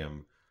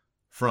premium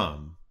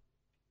from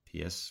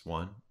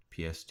PS1,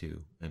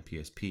 PS2, and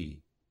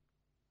PSP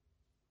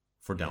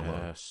for download.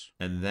 Yes.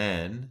 And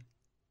then,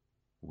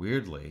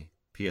 weirdly,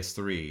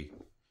 PS3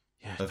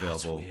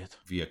 available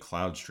via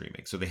cloud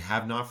streaming. So they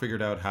have not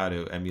figured out how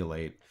to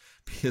emulate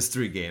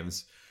PS3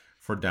 games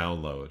for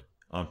download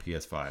on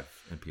PS5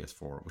 and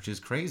PS4, which is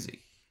crazy.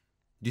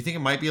 Do you think it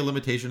might be a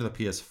limitation of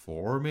the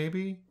PS4,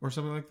 maybe, or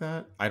something like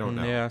that? I don't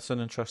know. Yeah,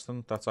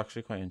 that's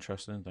actually quite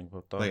interesting to think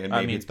about that. Like, and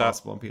maybe it's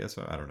possible on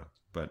PS5. I don't know,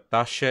 but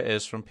that shit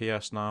is from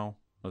PS Now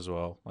as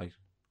well. Like,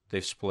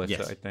 they've split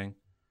it, I think.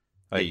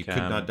 Like, you could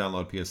not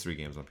download PS3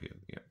 games on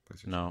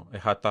PlayStation. No,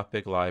 it had that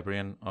big library,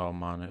 and oh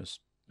man, it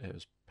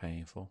was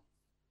painful.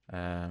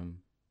 It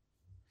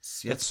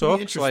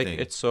sucks. Like,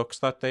 it sucks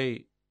that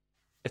the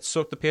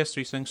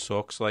PS3 thing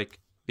sucks. Like,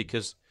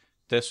 because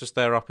this was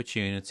their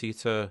opportunity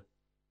to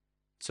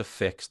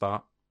fix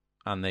that,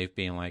 and they've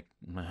been like,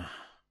 nah,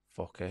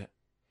 fuck it.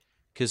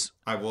 Because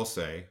I will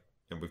say,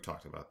 and we've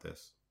talked about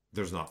this,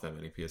 there's not that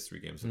many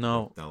PS3 games.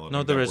 No,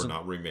 there isn't. Were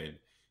not remade.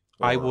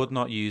 I would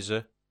not use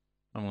it.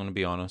 I'm going to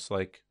be honest.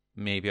 Like,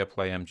 maybe I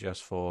play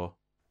MGS4.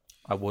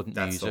 I wouldn't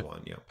use it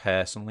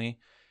personally.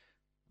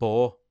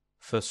 But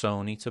for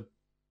Sony to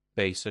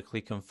basically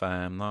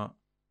confirm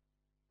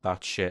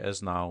that shit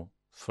is now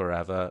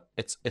forever,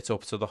 it's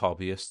up to the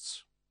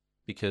hobbyists,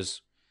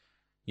 because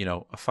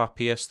a fat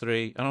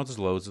PS3, I know there's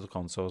loads of the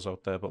consoles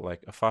out there, but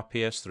like a fat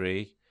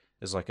PS3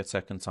 is like a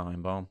second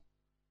time bomb.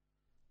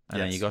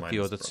 And then you got the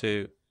other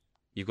two.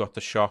 You've got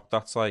the shop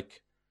that's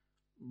like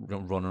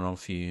running on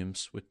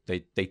fumes.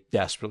 They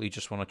desperately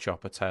just want to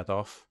chop its head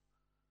off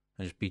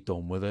and just be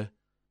done with it.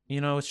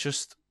 It's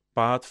just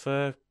bad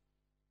for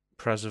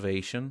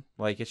preservation.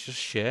 Like, it's just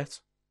shit.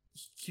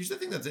 Here's the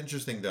thing that's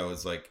interesting, though,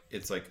 is like,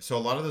 it's like, so a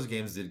lot of those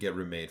games did get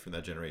remade from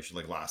that generation,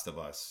 like Last of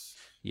Us.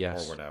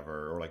 Yes. Or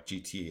whatever, or like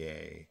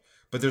GTA.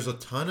 But there's a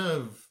ton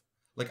of,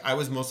 like, I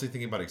was mostly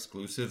thinking about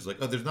exclusives. Like,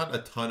 there's not a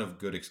ton of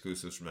good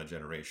exclusives from that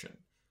generation,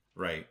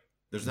 right?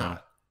 There's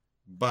not.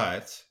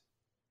 But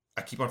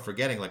I keep on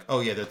forgetting, like,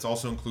 that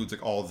also includes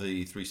like all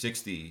the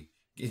 360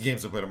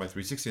 games I played on my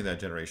 360 in that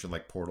generation,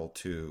 like Portal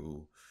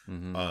 2,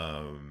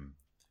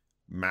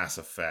 Mass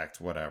Effect,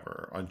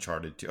 whatever,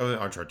 Uncharted 2. Oh,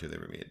 Uncharted 2 they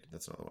remade.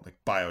 That's another one. Like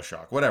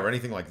BioShock, whatever,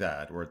 anything like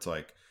that, where it's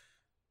like,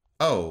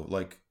 oh,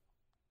 like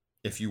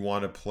if you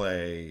want to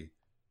play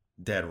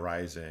Dead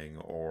Rising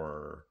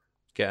or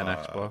get an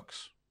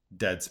Xbox,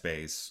 Dead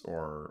Space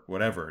or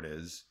whatever it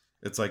is,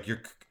 it's like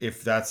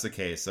if that's the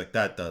case, like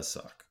that does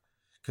suck,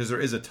 because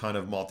there is a ton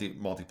of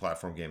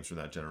multi-platform games from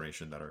that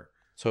generation that are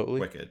totally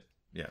wicked.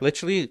 Yeah,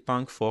 literally,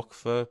 thank fuck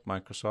for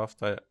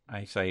Microsoft.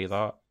 I say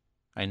that.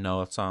 I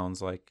know it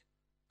sounds like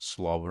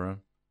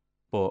slobbering,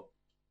 but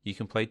you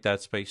can play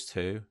Dead Space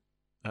 2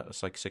 at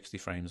it's like 60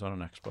 frames on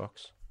an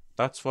Xbox.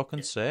 That's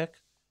fucking sick.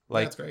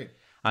 Like, that's great.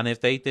 And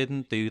if they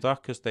didn't do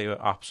that because they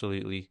were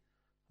absolutely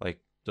like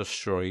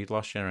destroyed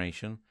last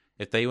generation,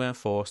 if they weren't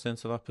forced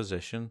into that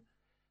position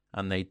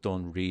and they'd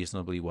done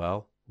reasonably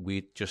well,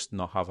 we'd just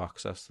not have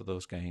access to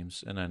those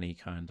games in any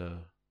kind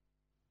of,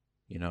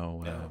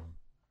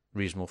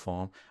 reasonable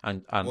form.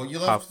 And well, you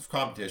love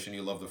competition,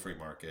 you love the free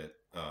market.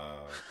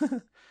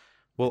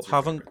 Well,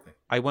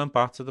 I went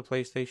back to the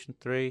PlayStation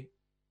 3.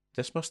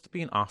 This must have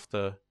been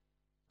after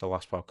the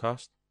last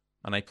podcast,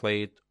 and I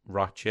played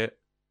Ratchet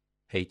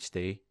 1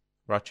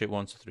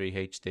 to 3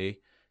 HD,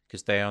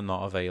 because they are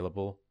not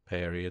available,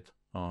 period,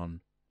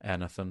 on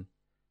anything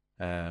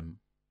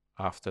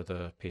after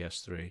the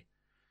PS3.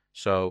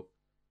 So,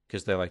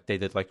 because they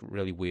did like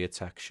really weird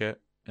tech shit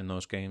in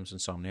those games,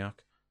 Insomniac,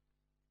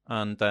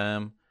 and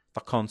the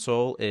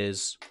console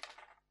is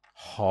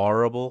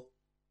horrible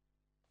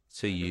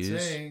to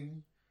use.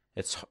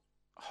 It's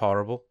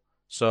horrible.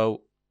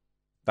 So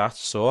that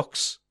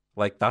sucks.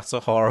 Like, that's a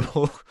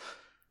horrible,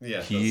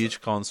 huge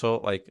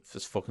console. Like,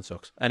 this fucking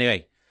sucks.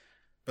 Anyway.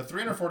 But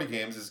 340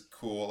 games is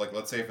cool. Like,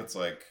 let's say if it's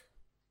like,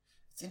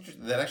 it's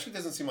interesting. That actually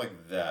doesn't seem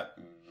like that.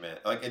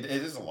 Like, it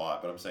is a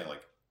lot, but I'm saying,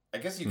 like, I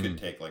guess you could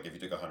take, like, if you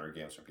took 100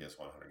 games from PS1,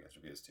 100 games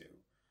from PS2,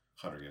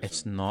 100 games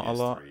it's from not PS3. A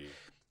lot.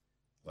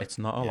 Like, it's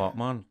not a lot,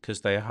 man, because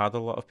they had a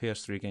lot of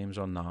PS3 games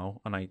on now,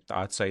 and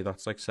I'd say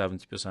that's like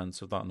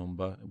 70% of that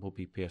number will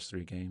be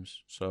PS3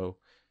 games. So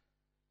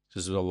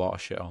there's a lot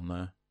of shit on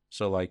there.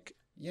 So like,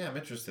 yeah, I'm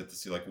interested to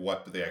see like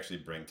what they actually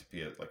bring to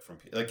PS,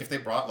 like if they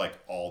brought like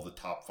all the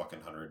top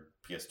fucking 100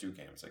 PS2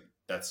 games, like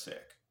that's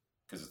sick,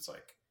 because it's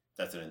like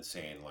that's an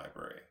insane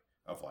library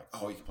of like,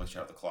 oh, you can play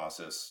Shadow of the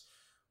Colossus.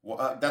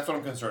 Well, that's what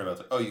I'm concerned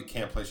about. It's like, oh, you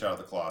can't play Shadow of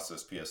the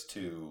Colossus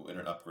PS2 in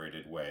an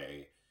upgraded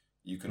way.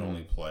 You can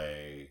only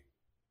play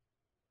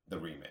the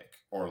remake,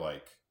 or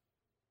like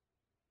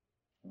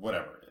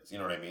whatever it is, you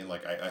know what I mean?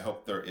 Like I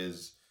hope there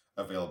is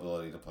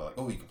availability to play, like,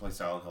 oh, you can play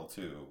Silent Hill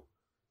 2.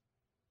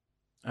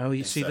 Oh,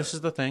 you see, this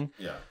is the thing.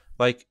 Yeah.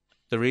 Like,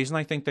 the reason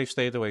I think they've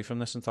stayed away from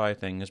this entire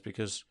thing is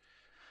because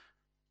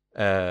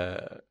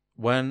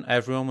when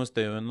everyone was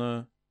doing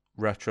the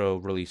retro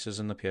releases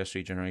in the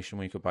PS3 generation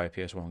where you could buy a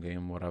PS1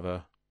 game,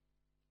 whatever,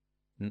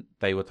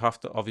 they would have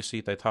to, obviously,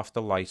 they'd have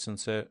to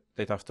license it.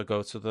 They'd have to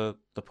go to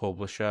the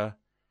publisher,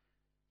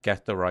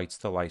 get the rights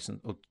to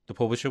license. The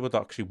publisher would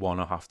actually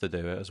want to have to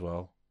do it as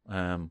well.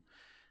 And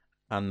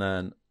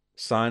then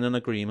sign an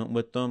agreement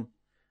with them.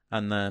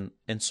 And then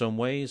in some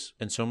ways,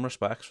 in some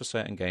respects for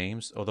certain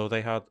games, although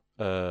they had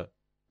a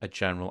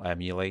general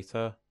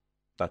emulator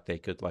that they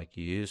could like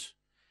use,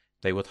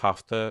 they would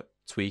have to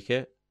tweak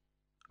it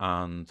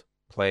and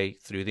play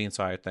through the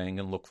entire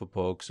thing and look for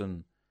bugs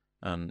and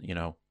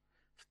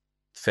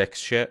fix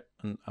shit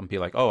and be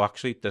like, oh,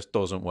 actually this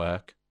doesn't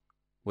work,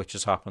 which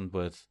has happened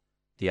with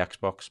the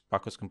Xbox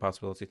backwards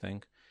compatibility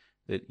thing.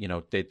 That,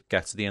 they'd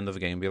get to the end of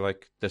the game and be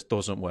like, this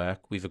doesn't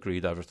work, we've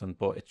agreed everything,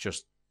 but it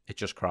just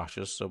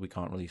crashes, so we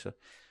can't release it.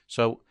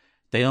 So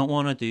they don't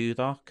want to do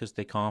that because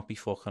they can't be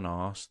fucking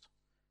arsed.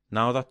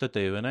 Now that they're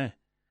doing it,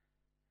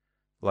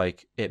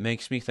 like, it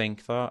makes me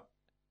think that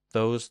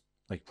those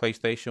like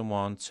PlayStation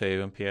 1,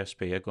 2 and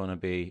PSP are going to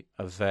be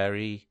a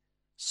very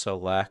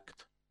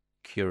select,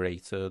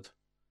 curated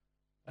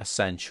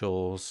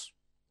essentials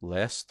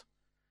list,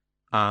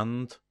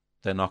 and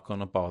they're not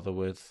going to bother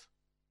with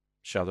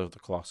Shadow of the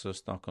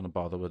Colossus, not going to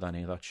bother with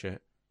any of that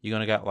shit. You're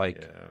going to get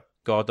like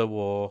God of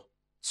War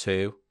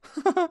 2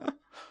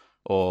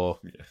 or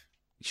do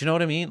you know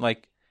what I mean,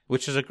 like,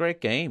 which is a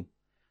great game,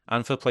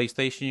 and for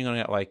PlayStation you're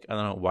gonna get like, I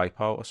don't know,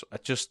 Wipeout or so,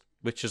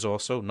 which is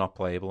also not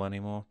playable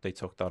anymore. They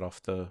took that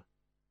off the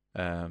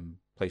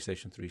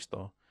PlayStation 3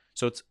 store.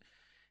 So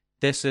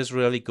this is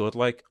really good.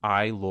 Like,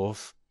 I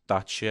love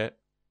that shit.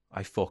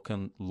 I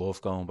fucking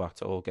love going back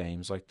to old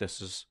games. Like, this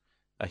is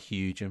a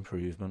huge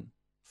improvement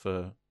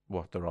for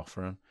what they're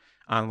offering,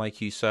 and like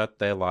you said,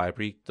 their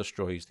library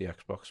destroys the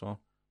Xbox One,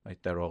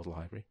 like their old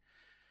library.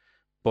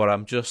 But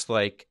I'm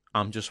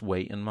just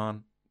waiting,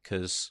 man,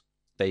 because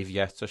they've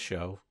yet to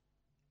show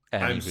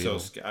any real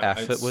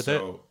effort with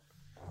it.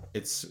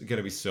 It's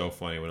gonna be so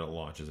funny when it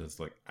launches. It's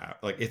like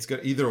it's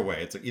gonna, either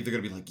way. It's like either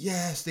gonna be like,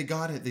 yes, they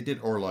got it, they did,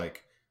 or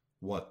like,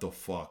 what the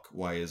fuck?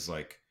 Why is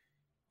like,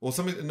 well,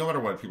 something. No matter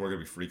what, people are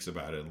gonna be freaks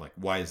about it, and like,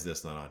 why is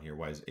this not on here?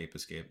 Why is Ape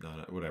Escape not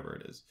on, whatever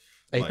it is?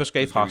 Ape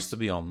Escape has to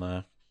be on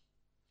there.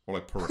 Or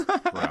like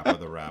Parappa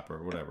the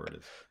Rapper, whatever it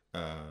is.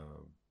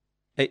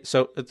 Hey,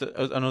 so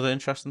another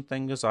interesting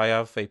thing is I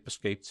have Vapor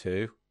Escape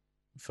 2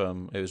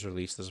 it was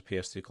released as a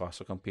PS2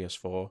 classic on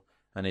PS4,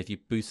 and if you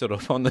boot it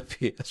up on the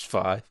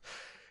PS5,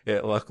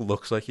 it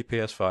looks like your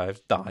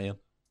PS5's dying.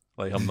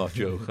 Like, I'm not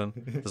joking.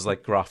 There's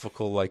like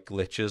graphical like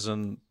glitches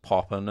and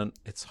popping, and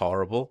it's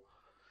horrible.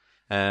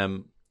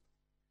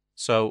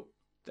 So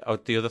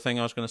the other thing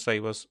I was going to say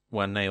was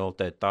when they all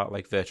did that,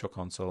 like Virtual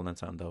Console,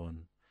 Nintendo,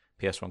 and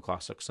PS1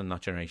 classics in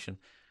that generation,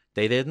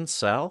 they didn't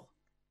sell.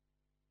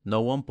 No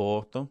one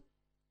bought them.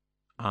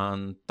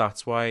 And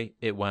that's why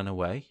it went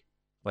away.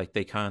 Like,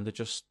 they kind of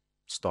just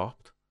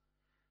stopped.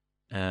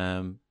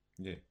 Yeah.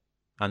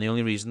 And the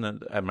only reason that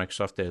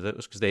Microsoft did it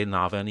was because they didn't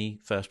have any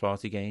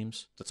first-party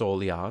games. That's all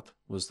they had,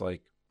 was,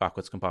 like,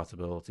 backwards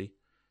compatibility.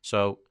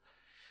 So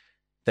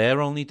they're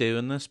only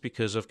doing this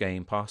because of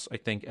Game Pass. I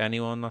think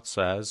anyone that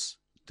says,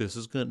 this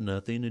has got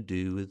nothing to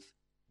do with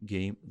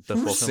they're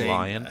fucking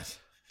lying. That?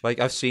 Like,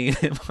 I've seen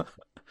him.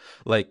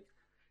 Like,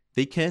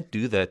 they can't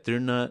do that. They're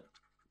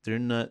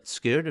not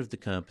scared of the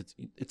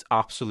competition. It's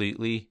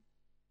absolutely,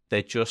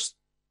 they're just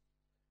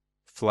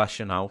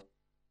fleshing out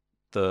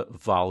the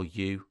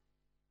value,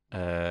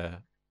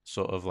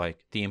 sort of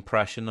like the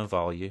impression of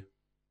value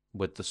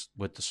with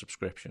the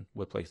subscription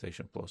with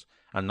PlayStation Plus,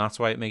 and that's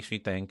why it makes me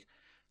think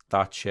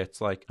that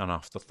shit's like an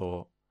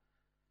afterthought.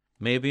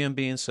 Maybe I'm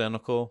being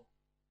cynical,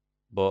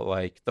 but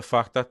like the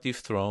fact that they've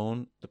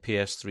thrown the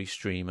PS3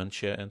 streaming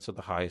shit into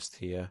the highest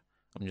tier,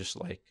 I'm just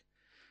like,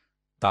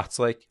 that's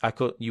like, I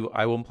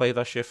wouldn't play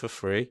that shit for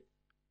free.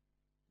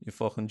 You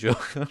fucking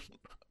joking?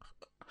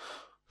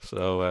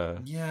 So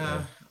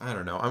yeah, I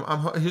don't know.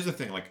 I'm here's the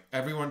thing. Like,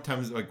 everyone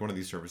times like one of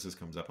these services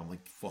comes up, I'm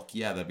like, fuck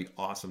yeah, that'd be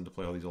awesome to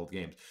play all these old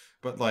games.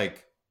 But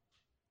like,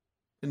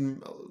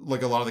 in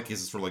like a lot of the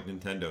cases for like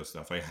Nintendo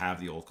stuff, I have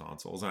the old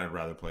consoles and I'd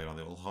rather play it on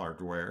the old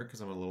hardware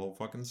because I'm a little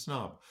fucking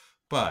snob.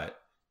 But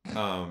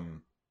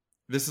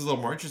this is a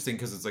little more interesting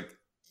because it's like,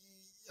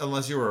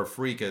 unless you were a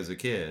freak as a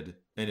kid,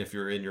 and if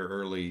you're in your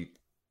early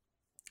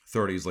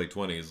 30s, late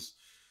 20s,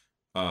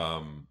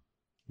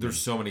 there's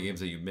so many games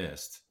that you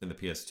missed in the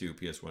PS2,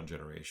 PS1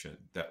 generation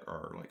that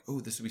are like, oh,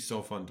 this would be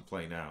so fun to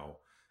play now.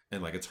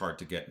 And like, it's hard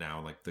to get now.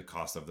 And like, the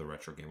cost of the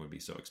retro game would be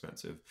so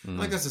expensive.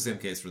 Like, that's the same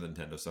case for the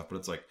Nintendo stuff, but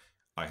it's like,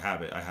 I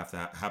have it. I have to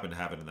happen to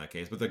have it in that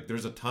case. But like,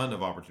 there's a ton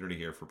of opportunity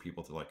here for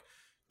people to like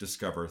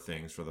discover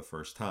things for the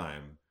first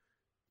time.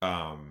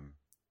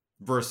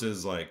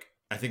 Versus like,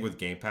 I think with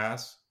Game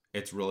Pass,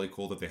 it's really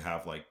cool that they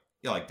have like,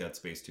 like Dead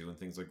Space 2 and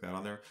things like that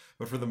on there.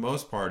 But for the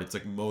most part, it's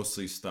like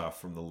mostly stuff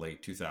from the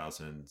late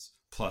 2000s.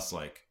 Plus,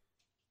 like,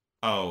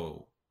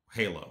 oh,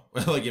 Halo,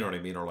 like, you know what I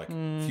mean, or like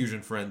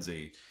Fusion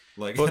Frenzy,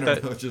 like. But I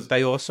don't know, just...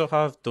 they also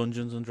have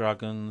Dungeons and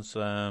Dragons,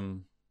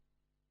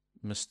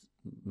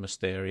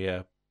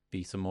 Mysteria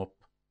beat 'em up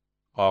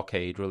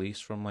arcade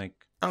release from like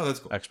that's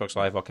cool. Xbox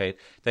Live Arcade.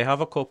 They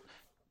have a couple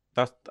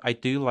that I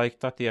do like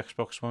that the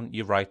Xbox one.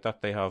 You're right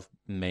that they have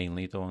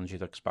mainly the ones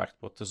you'd expect,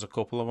 but there's a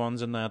couple of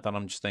ones in there that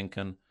I'm just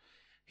thinking,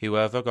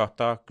 whoever got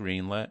that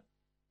greenlit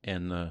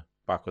in the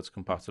backwards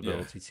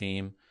compatibility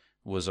team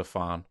was a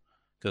fan,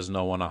 because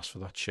no one asked for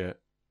that shit.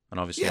 And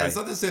obviously, it's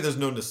not to say there's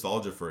no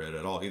nostalgia for it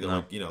at all either. No.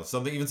 Like, you know,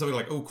 something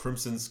like, oh,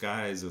 Crimson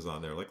Skies is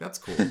on there. Like, that's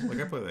cool. Like,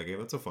 I play that game.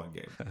 That's a fun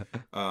game.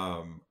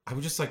 I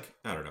would just like,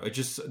 I don't know. It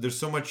just, there's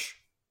such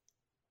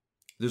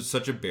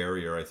a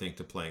barrier, I think,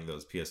 to playing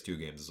those PS2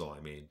 games is all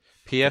I mean.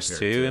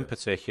 PS2 in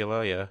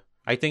particular, yeah.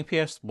 I think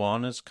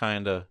PS1 is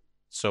kind of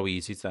so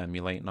easy to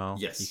emulate now.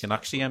 Yes. You can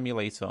actually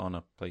emulate it on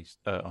a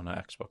on an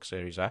Xbox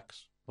Series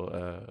X,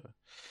 but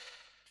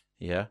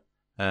yeah.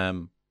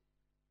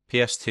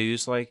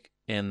 PS2's like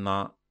in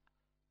that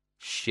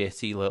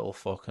shitty little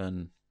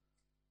fucking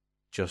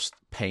just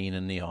pain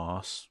in the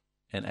arse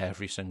in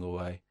every single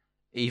way.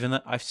 Even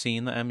that I've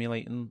seen the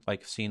emulating,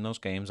 like seen those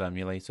games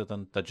emulated,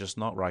 and they're just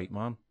not right,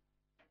 man.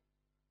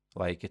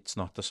 Like, it's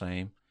not the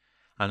same.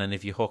 And then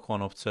if you hook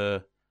one up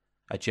to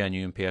a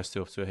genuine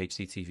PS2 up to a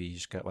HD TV, you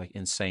just get like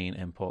insane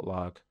input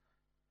lag,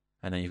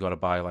 and then you've got to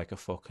buy like a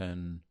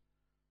fucking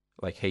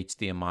like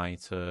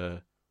HDMI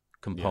to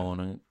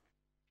component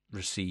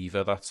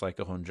receiver that's like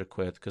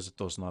 £100 because it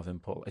doesn't have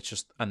input. It's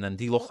just, and then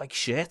they look like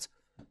shit.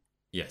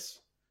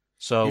 Yes.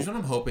 So here's what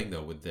I'm hoping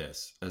though with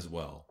this as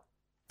well.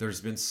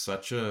 There's been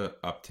such a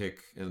uptick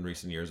in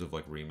recent years of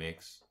like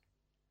remakes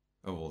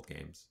of old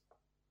games,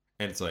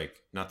 and it's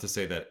like, not to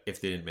say that if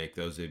they didn't make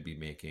those, they'd be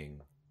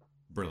making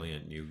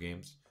brilliant new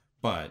games,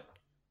 but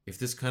if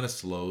this kind of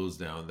slows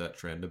down that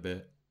trend a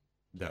bit,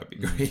 that would be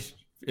great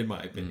in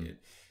my opinion.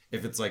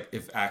 If it's like,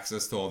 if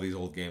access to all these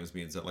old games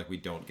means that like we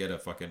don't get a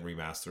fucking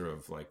remaster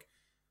of like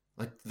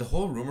the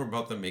whole rumor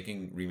about them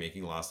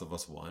remaking Last of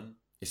Us 1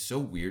 is so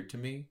weird to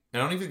me.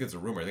 And I don't even think it's a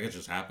rumor. I think it's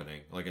just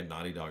happening. Like, a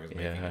Naughty Dog is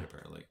making it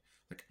apparently.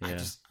 Like,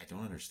 I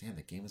don't understand.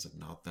 The game is like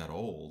not that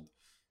old.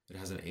 It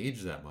hasn't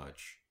aged that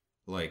much.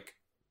 Like,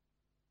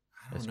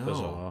 I don't know.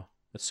 Bizarre.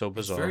 It's so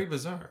bizarre. It's very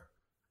bizarre.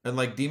 And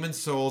like Demon's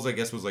Souls, I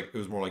guess, was like, it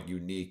was more like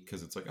unique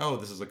because it's like, oh,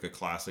 this is like a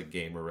classic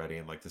game already,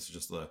 and like this is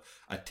just a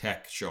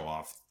tech show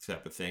off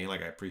type of thing.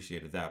 Like, I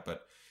appreciated that,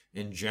 but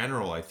in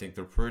general, I think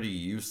they're pretty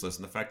useless.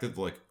 And the fact that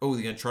like, oh,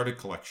 the Uncharted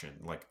collection,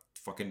 like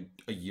fucking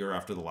a year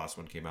after the last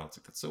one came out, it's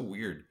like that's so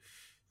weird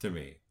to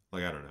me.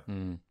 Like I don't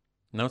know.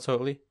 No,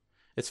 totally.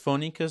 It's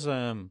funny because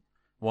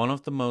one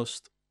of the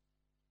most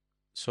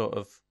sort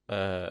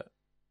of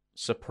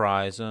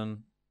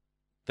surprising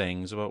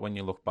things about when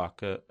you look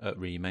back at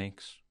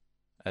remakes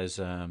is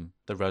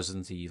the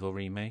Resident Evil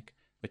remake,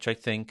 which I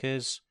think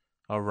is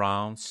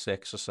around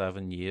 6 or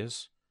 7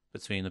 years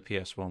between the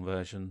PS1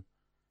 version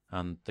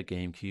and the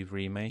GameCube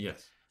remake.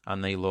 Yes.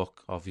 And they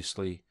look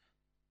obviously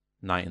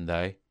night and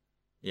day.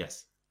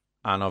 Yes.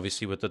 And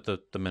obviously with the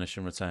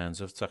diminishing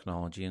returns of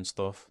technology and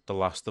stuff, The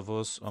Last of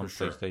Us on For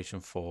sure.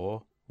 PlayStation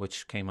 4,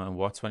 which came out in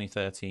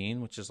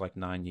 2013, which is like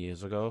 9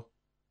 years ago.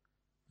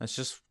 It's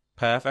just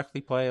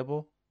perfectly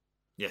playable.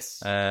 Yes.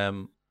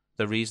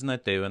 The reason they're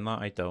doing that,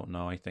 I don't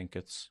know. I think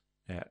it's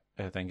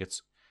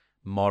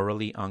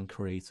morally and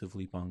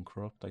creatively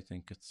bankrupt. I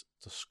think it's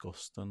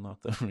disgusting that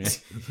they're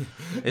it's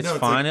No,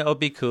 fine, like, it'll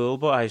be cool,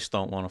 but I just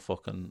don't want to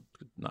fucking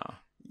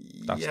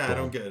that's I dumb.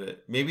 don't get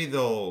it. Maybe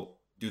they'll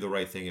do the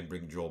right thing and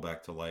bring Joel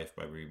back to life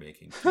by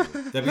remaking 2.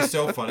 That'd be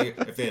so funny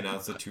if they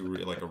announced a 2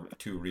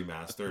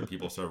 remaster and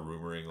people start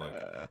rumoring like,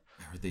 I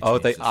heard they Oh,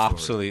 changed they the story.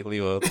 absolutely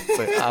would.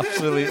 They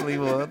absolutely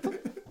would.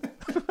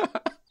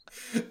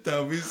 That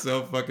would be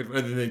so fucking fun.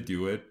 And then they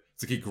do it.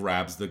 It's like he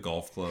grabs the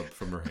golf club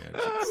from her hand.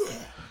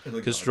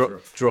 Because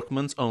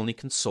Druckmann's only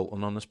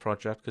consultant on this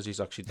project because he's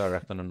actually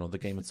directing another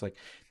game. It's like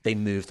they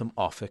moved him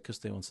off it because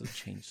they wanted to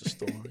change the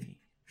story.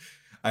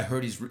 I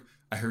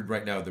heard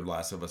right now the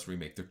Last of Us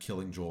remake. They're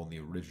killing Joel in the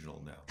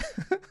original now,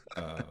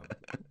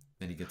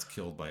 and he gets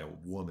killed by a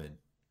woman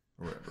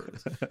or whatever it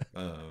is.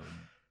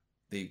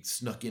 They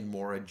snuck in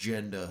more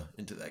agenda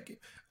into that game.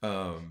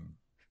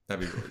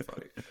 That'd be really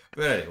funny.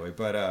 But anyway,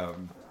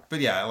 but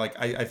yeah, like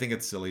I think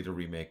it's silly to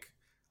remake.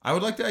 I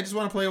just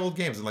want to play old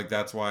games, and like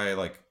that's why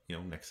like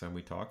next time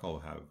we talk,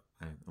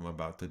 I'm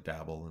about to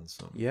dabble in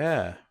some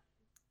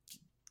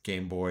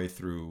Game Boy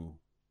through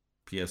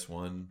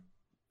PS1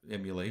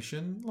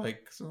 emulation.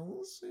 Like, so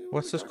we'll see.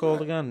 What's this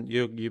called again?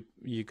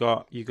 You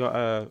got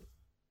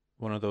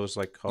one of those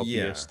like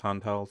hobbyist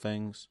handheld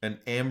things. An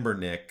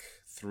Ambernic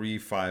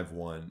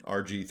 351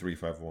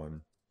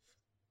 RG351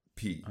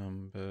 P.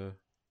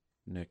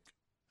 Nick.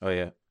 Oh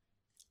yeah.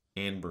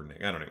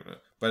 Ambernic. I don't even know,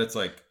 but it's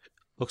like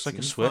looks like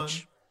a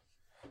Switch. Fun.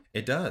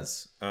 It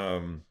does.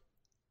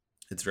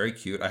 It's very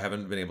cute. I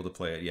haven't been able to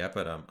play it yet,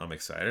 but I'm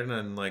excited,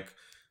 and like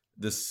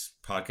this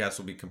podcast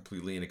will be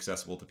completely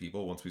inaccessible to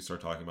people once we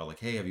start talking about like,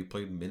 hey, have you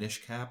played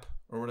Minish Cap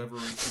or whatever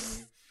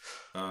recently?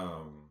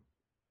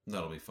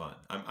 That'll be fun.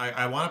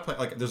 I want to play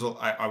like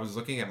I was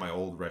looking at my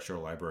old retro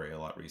library a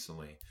lot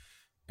recently,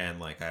 and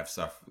like I have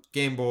stuff with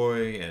Game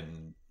Boy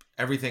and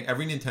every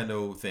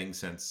Nintendo thing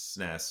since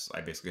SNES.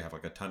 I basically have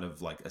like a ton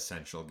of like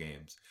essential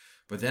games.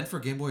 But then for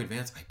Game Boy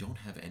Advance, I don't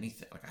have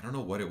anything. Like I don't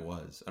know what it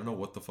was. I don't know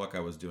what the fuck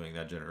I was doing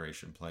that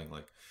generation, playing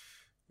like,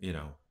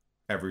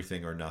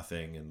 everything or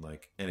nothing and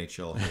like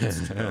NHL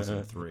Hits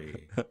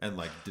 2003, and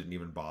like didn't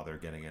even bother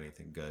getting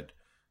anything good.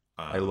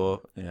 I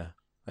love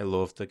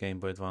the Game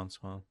Boy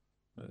Advance one.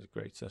 It was a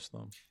great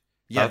system.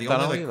 Yeah, the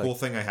only cool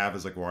thing I have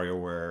is like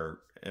WarioWare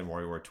and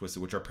WarioWare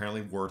Twisted, which are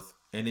apparently worth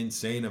an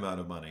insane amount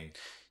of money.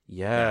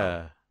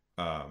 Yeah.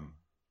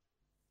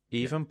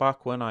 Even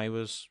back when I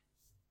was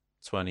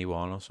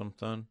 21 or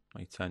something,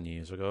 like 10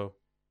 years ago,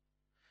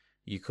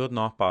 you could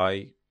not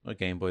buy a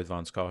Game Boy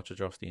Advance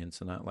cartridge off the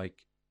internet.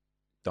 Like,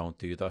 don't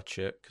do that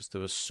shit, because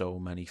there was so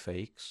many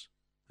fakes,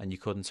 and you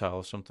couldn't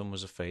tell if something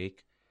was a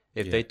fake.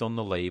 If they'd done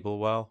the label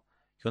well,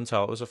 you couldn't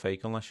tell it was a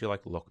fake unless you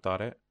like looked at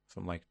it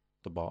from like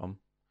the bottom.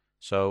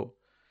 So,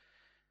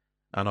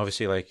 and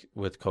obviously like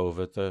with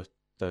COVID,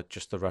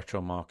 the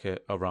retro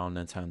market around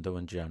Nintendo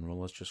in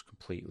general has just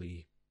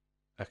completely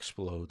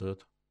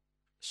exploded.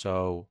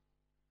 So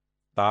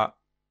that,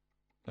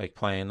 like,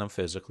 playing them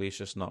physically is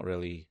just not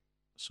really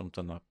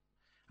something that,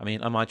 I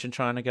mean, imagine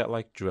trying to get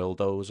like Drill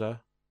Dozer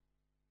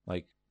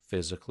like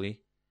physically.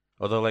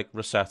 Although like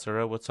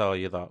Resetera would tell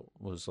you that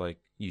was like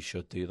you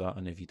should do that,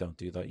 and if you don't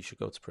do that you should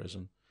go to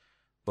prison.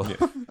 But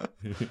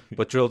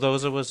but Drill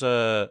Dozer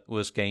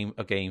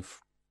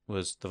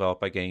was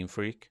developed by Game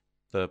Freak,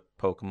 the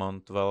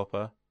Pokemon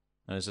developer,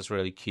 and it's this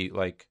really cute,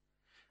 like,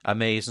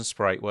 amazing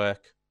sprite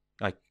work,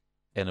 like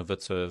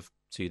innovative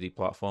 2D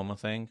platformer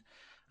thing.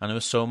 And there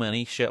was so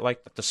many shit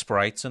like the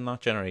sprites in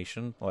that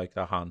generation, like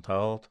the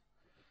handheld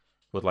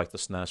with like the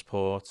SNES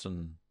ports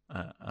and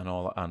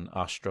all, and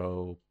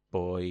Astro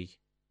Boy.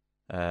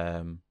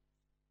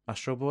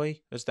 Astro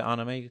Boy is the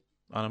anime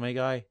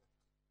guy.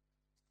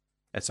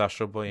 It's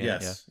Astro Boy.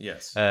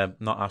 Yes.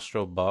 Not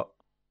Astro Bot.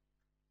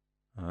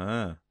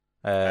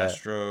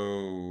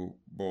 Astro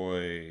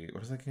Boy.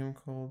 What is that game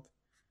called?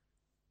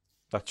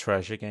 That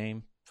treasure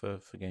game for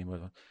Game Boy.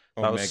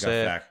 Omega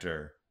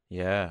Factor.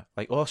 Yeah,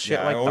 like shit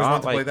like that. I always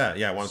wanted to like, play that.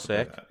 Yeah, I wanted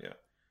sick. to play that. Yeah.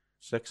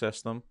 Sick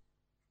system.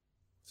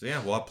 So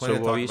yeah, we'll have plenty to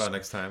talk about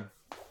next time.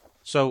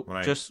 So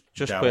just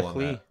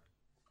quickly,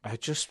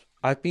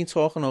 I've been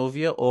talking over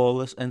you all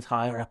this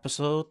entire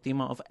episode. The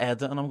amount of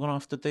editing I'm going to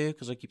have to do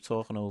because I keep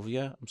talking over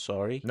you. I'm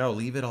sorry. No,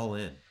 leave it all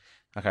in.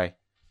 Okay.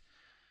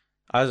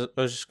 I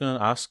was just going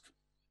to ask,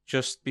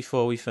 just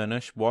before we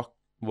finish, what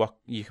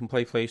you can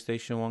play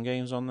PlayStation 1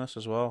 games on this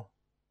as well?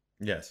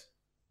 Yes.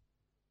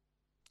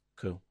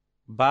 Cool.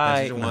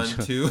 Bye. PlayStation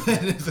 1, 2,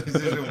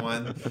 PlayStation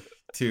 1,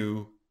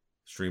 2,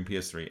 stream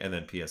PS3, and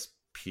then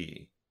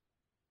PSP.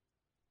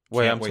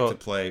 Wait, Can't wait to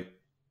play.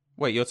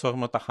 Wait, you're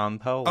talking about the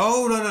handheld?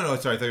 Oh no!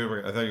 Sorry,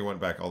 I thought you went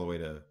back all the way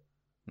to.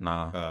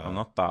 Nah, I'm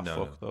not that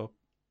fucked up.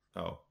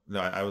 Oh no,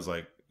 I was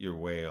like, you're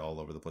way all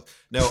over the place.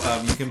 No,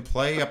 you can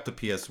play up to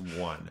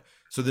PS1.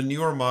 So the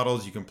newer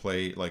models you can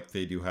play, like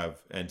they do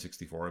have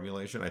N64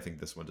 emulation. I think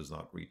this one does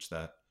not reach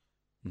that.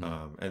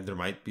 And there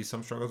might be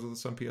some struggles with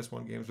some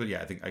PS1 games, but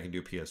yeah, I think I can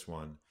do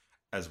PS1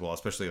 as well,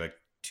 especially like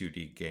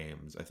 2D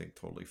games. I think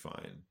totally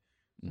fine.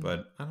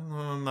 But I don't know,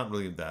 I'm not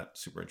really that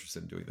super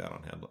interested in doing that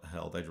on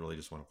handheld. I really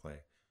just want to play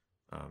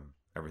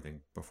everything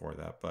before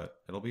that, but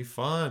it'll be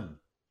fun.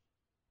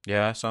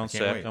 Yeah, sounds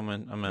sick. wait.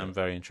 I'm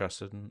very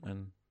interested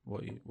in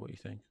what you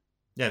think.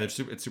 Yeah, it's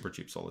super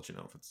cheap, so I'll let you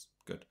know if it's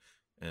good.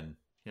 And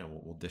yeah,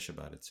 we'll dish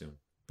about it soon.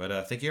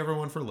 But thank you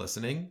everyone for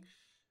listening.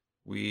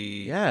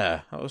 We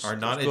are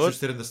not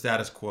interested in the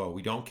status quo.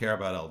 We don't care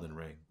about Elden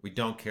Ring. We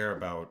don't care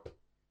about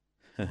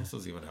what else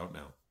is even out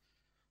now?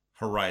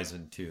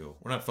 Horizon 2.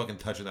 We're not fucking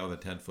touching that with a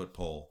 10-foot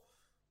pole.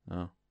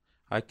 No.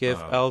 I give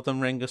Elden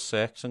Ring a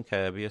 6 and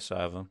Kirby a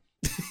 7.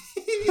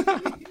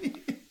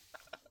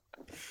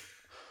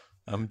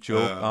 I'm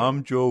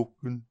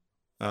joking.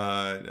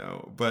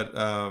 No, but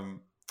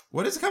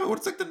what is coming?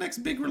 What's like the next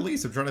big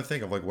release? I'm trying to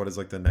think of like what is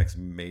like the next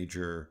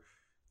major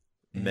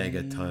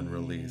megaton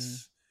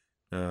release.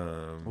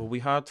 Well, we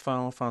had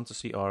Final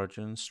Fantasy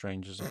Origins,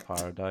 Strangers in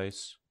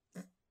Paradise.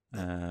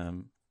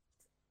 I'm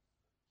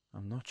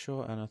not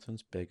sure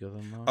anything's bigger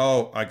than that.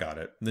 Oh, I got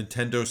it.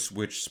 Nintendo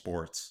Switch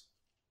Sports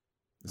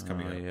is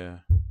coming out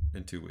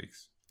in 2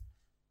 weeks.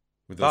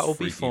 With those That'll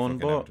be fun,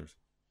 but actors.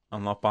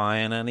 I'm not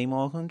buying any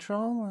more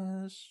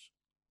controllers.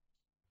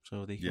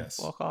 So they can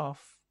fuck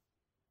off.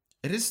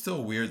 It is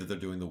still weird that they're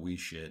doing the Wii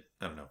shit.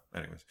 I don't know.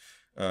 Anyways.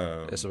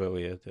 It's a bit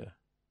weird, yeah.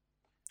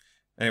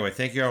 Anyway,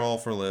 thank you all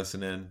for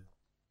listening.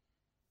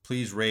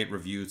 Please rate,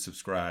 review,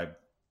 subscribe.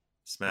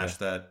 Smash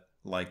that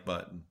like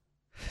button.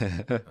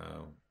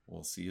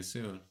 We'll see you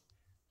soon.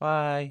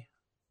 Bye.